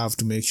 we have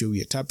to make sure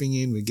we are tapping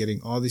in, we're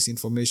getting all this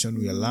information,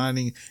 we are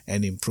learning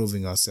and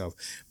improving ourselves.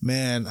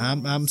 Man,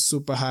 I'm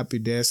super happy,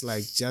 Des,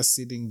 like, just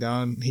sitting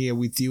down here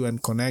with you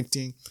and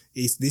connecting.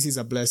 This is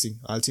a blessing,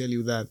 I'll tell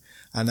you that.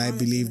 And I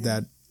believe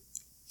that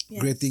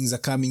great things are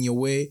coming your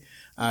way.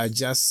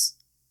 Just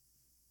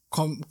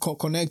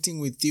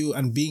connecting with you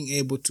and being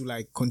able to,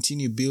 like,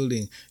 continue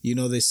building. You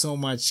know, there's so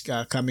much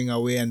coming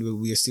our way, and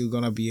we are still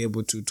gonna be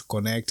able to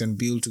connect and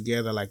build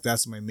together. Like,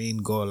 that's my main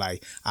goal.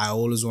 Like, I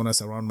always want to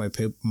surround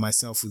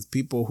myself with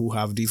people who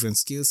have different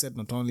skill set.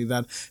 Not only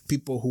that,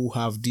 people who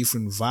have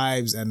different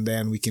vibes, and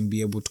then we can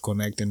be able to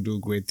connect and do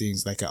great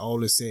things. Like I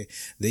always say,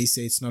 they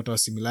say it's not our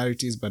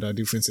similarities but our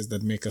differences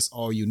that make us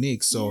all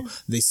unique. So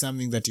there's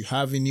something that you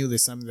have in you,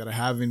 there's something that I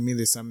have in me,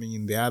 there's something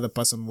in the other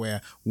person, where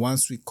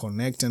once we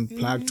connect and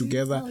plug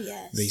together,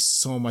 there's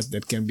so much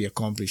that can be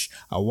accomplished.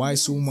 A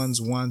wise woman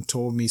once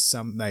told me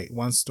something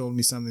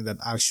that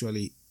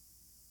actually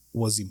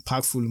was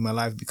impactful in my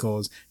life,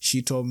 because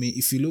she told me,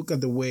 if you look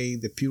at the way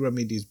the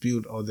pyramid is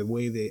built, or the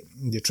way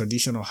the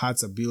traditional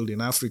huts are built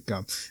in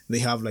Africa, they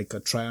have like a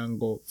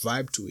triangle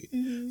vibe to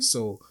it.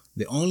 So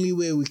the only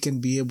way we can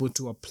be able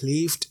to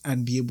uplift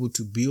and be able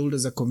to build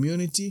as a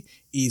community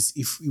is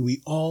if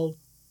we all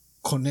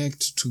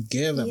connect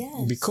together.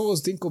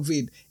 Because think of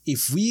it,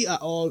 if we are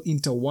all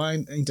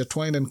intertwined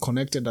and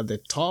connected at the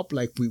top,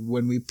 like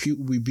when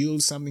we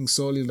build something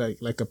solid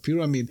like a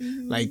pyramid,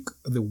 like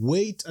the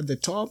weight at the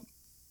top,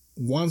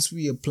 once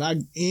we are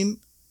plugged in,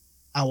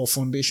 our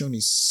foundation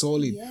is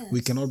solid. We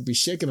cannot be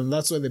shaken. And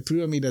that's why the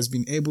pyramid has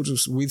been able to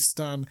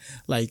withstand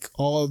like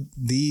all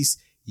these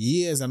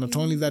years. And not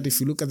only that, if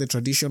you look at the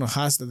traditional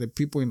house that the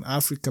people in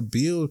Africa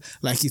build,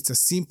 like, it's a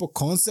simple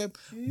concept,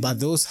 but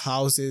those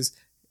houses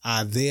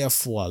are there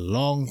for a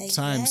long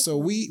time. So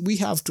we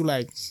have to,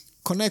 like,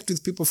 connect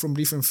with people from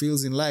different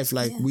fields in life.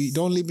 Like, we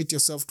don't limit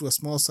yourself to a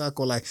small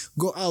circle. Like,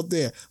 go out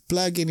there,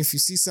 plug in. If you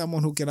see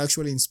someone who can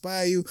actually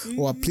inspire you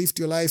or uplift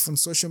your life on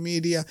social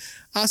media,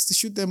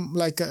 shoot them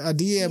like a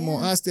DM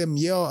or ask them,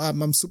 yo,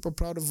 I'm super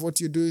proud of what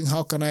you're doing.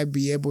 How can I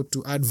be able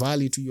to add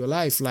value to your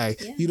life?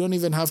 Like, you don't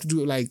even have to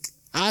do, like,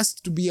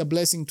 ask to be a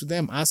blessing to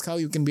them. Ask how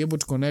you can be able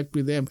to connect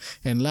with them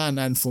and learn.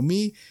 And for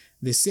me,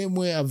 the same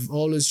way I've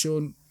always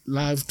shown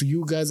love to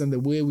you guys, and the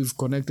way we've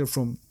connected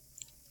from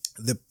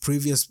the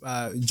previous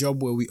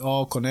job where we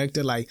all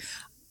connected, like,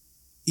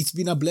 it's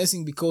been a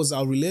blessing, because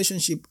our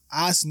relationship,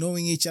 us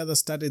knowing each other,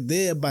 started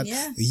there, but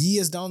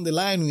years down the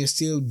line, we are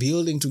still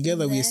building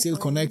together, we are still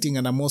connecting,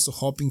 and I'm also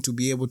hoping to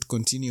be able to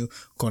continue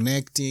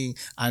connecting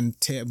and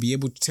be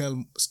able to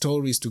tell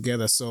stories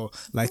together. So,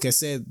 like I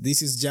said,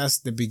 this is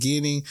just the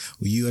beginning.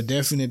 You are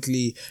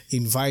definitely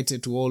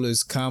invited to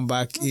always come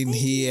back in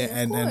here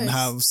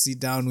and sit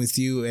down with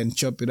you and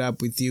chop it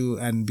up with you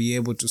and be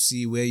able to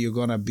see where you're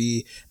gonna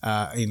be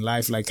in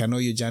life. Like, I know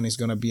your journey is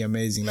gonna be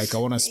amazing. Like, I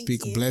want to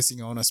speak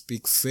blessing, I want to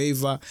speak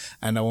favor,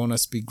 and I want to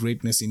speak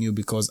greatness in you,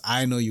 because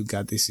I know you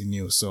got this in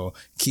you. So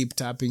keep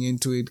tapping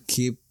into it,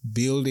 keep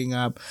building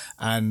up,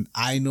 and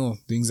I know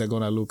things are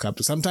gonna look up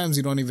to. Sometimes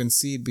you don't even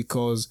see it,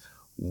 because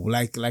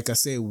like I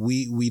say,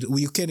 we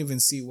can't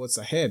even see what's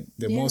ahead.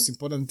 The most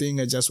important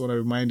thing I just want to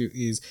remind you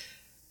is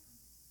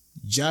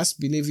just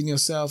believe in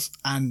yourself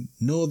and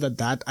know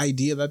that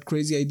idea, that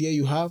crazy idea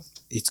you have,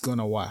 it's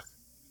gonna work.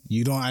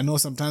 I know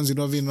sometimes we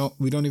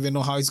don't even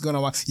know how it's gonna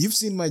work. You've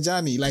seen my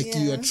journey, like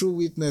you're a true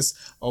witness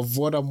of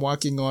what I'm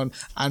working on.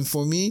 And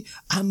for me,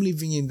 I'm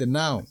living in the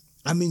now.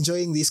 I'm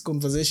enjoying this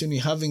conversation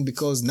we're having,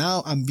 because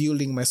now I'm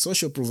building my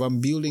social proof.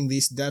 I'm building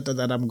this data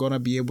that I'm gonna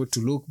be able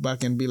to look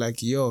back and be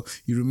like, yo,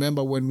 you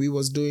remember when we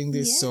was doing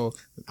this? So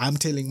I'm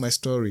telling my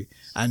story,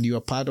 and you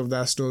are part of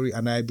that story.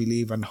 And I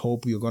believe and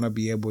hope you're gonna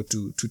be able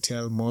to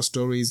tell more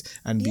stories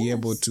and be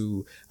able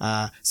to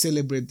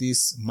celebrate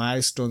these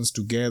milestones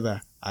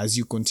together as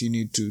you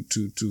continue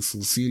to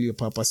fulfill your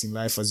purpose in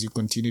life, as you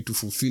continue to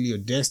fulfill your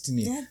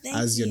destiny,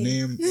 as your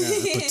name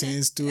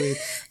pertains to it.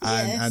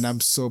 And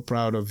I'm so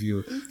proud of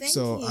you.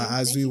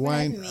 As we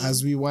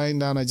wind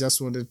down, I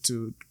just wanted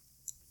to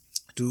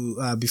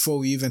before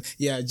we even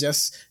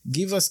just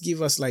give us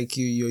like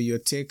your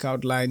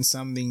takeout line,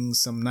 some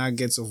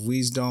nuggets of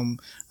wisdom,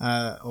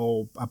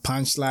 or a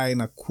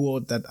punchline, a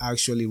quote that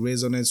actually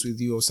resonates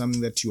with you, or something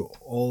that you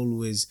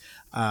always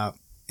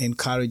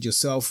encourage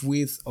yourself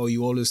with, or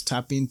you always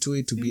tap into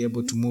it to be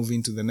able to move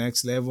into the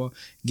next level.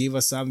 Give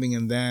us something,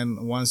 and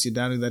then once you're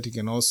done with that, you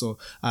can also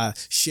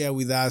share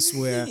with us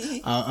where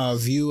our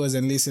viewers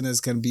and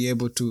listeners can be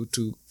able to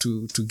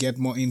get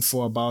more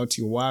info about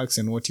your works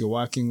and what you're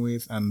working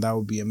with, and that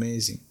would be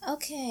amazing.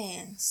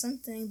 Okay,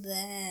 something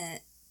that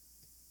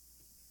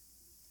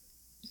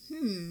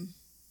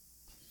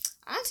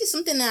actually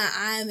something that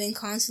I've been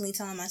constantly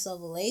telling myself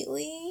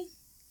lately.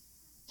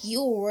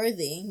 You're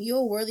worthy.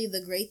 You're worthy of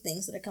the great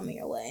things that are coming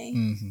your way.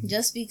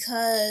 Just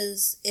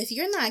because if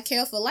you're not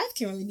careful, life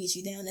can really beat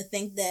you down to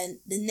think that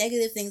the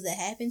negative things that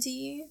happen to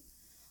you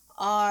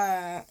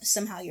are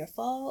somehow your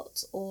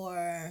fault,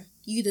 or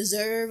you don't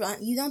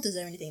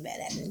deserve anything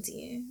bad happening to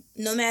you.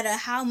 No matter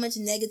how much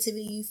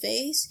negativity you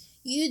face,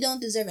 you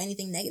don't deserve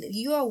anything negative.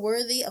 You are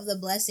worthy of the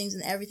blessings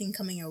and everything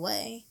coming your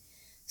way.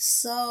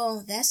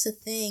 So that's the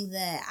thing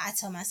that I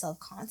tell myself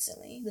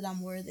constantly, that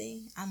I'm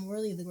worthy. I'm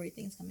worthy of the great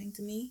things coming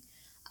to me.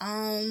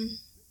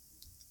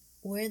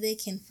 Where they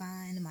can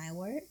find my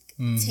work,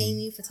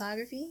 Tammy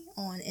Photography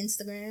on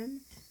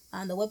Instagram.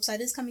 The website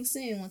is coming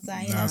soon once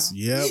I Yep.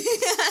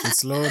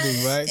 It's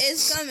loading, right?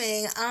 It's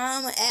coming.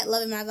 At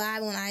Loving My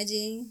Vibe on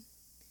IG.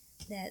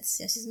 That's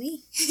just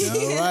me.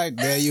 All right,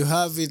 there you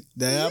have it.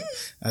 There,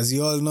 as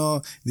you all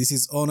know, this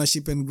is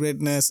Ownership and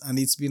Greatness, and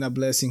it's been a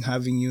blessing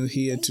having you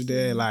here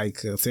today.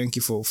 Thank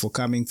you for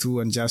coming through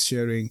and just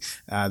sharing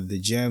the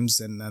gems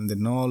and the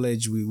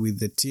knowledge with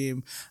the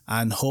team.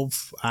 And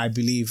I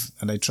believe,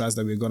 and I trust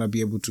that we're gonna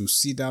be able to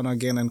sit down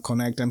again and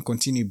connect and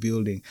continue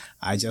building.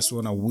 I just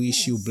wanna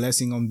wish you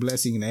blessing on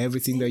blessing in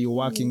everything that you're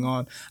working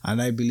on,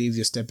 and I believe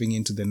you're stepping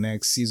into the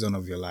next season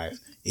of your life.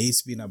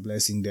 It's been a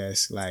blessing,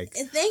 Des.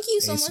 Thank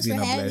you so much for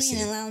having me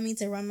and allowing me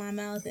to run my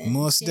mouth. And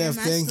most def,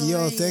 thank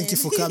you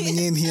for coming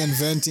in here and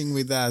venting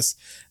with us.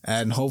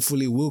 And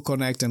hopefully we'll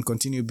connect and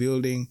continue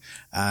building,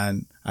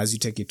 and as you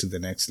take it to the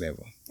next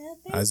level.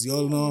 As you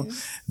all know,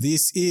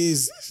 this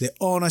is the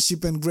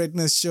Ownership and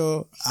Greatness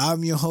Show.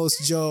 I'm your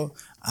host, Joe,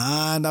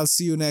 and I'll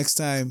see you next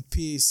time.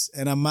 Peace,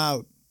 and I'm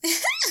out.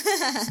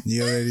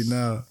 You already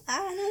know.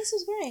 No, this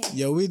was great.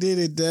 Yo, we did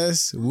it,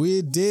 Des.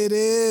 We did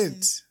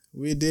it.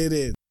 We did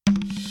it.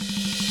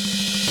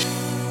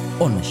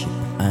 Ownership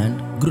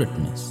and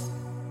Greatness.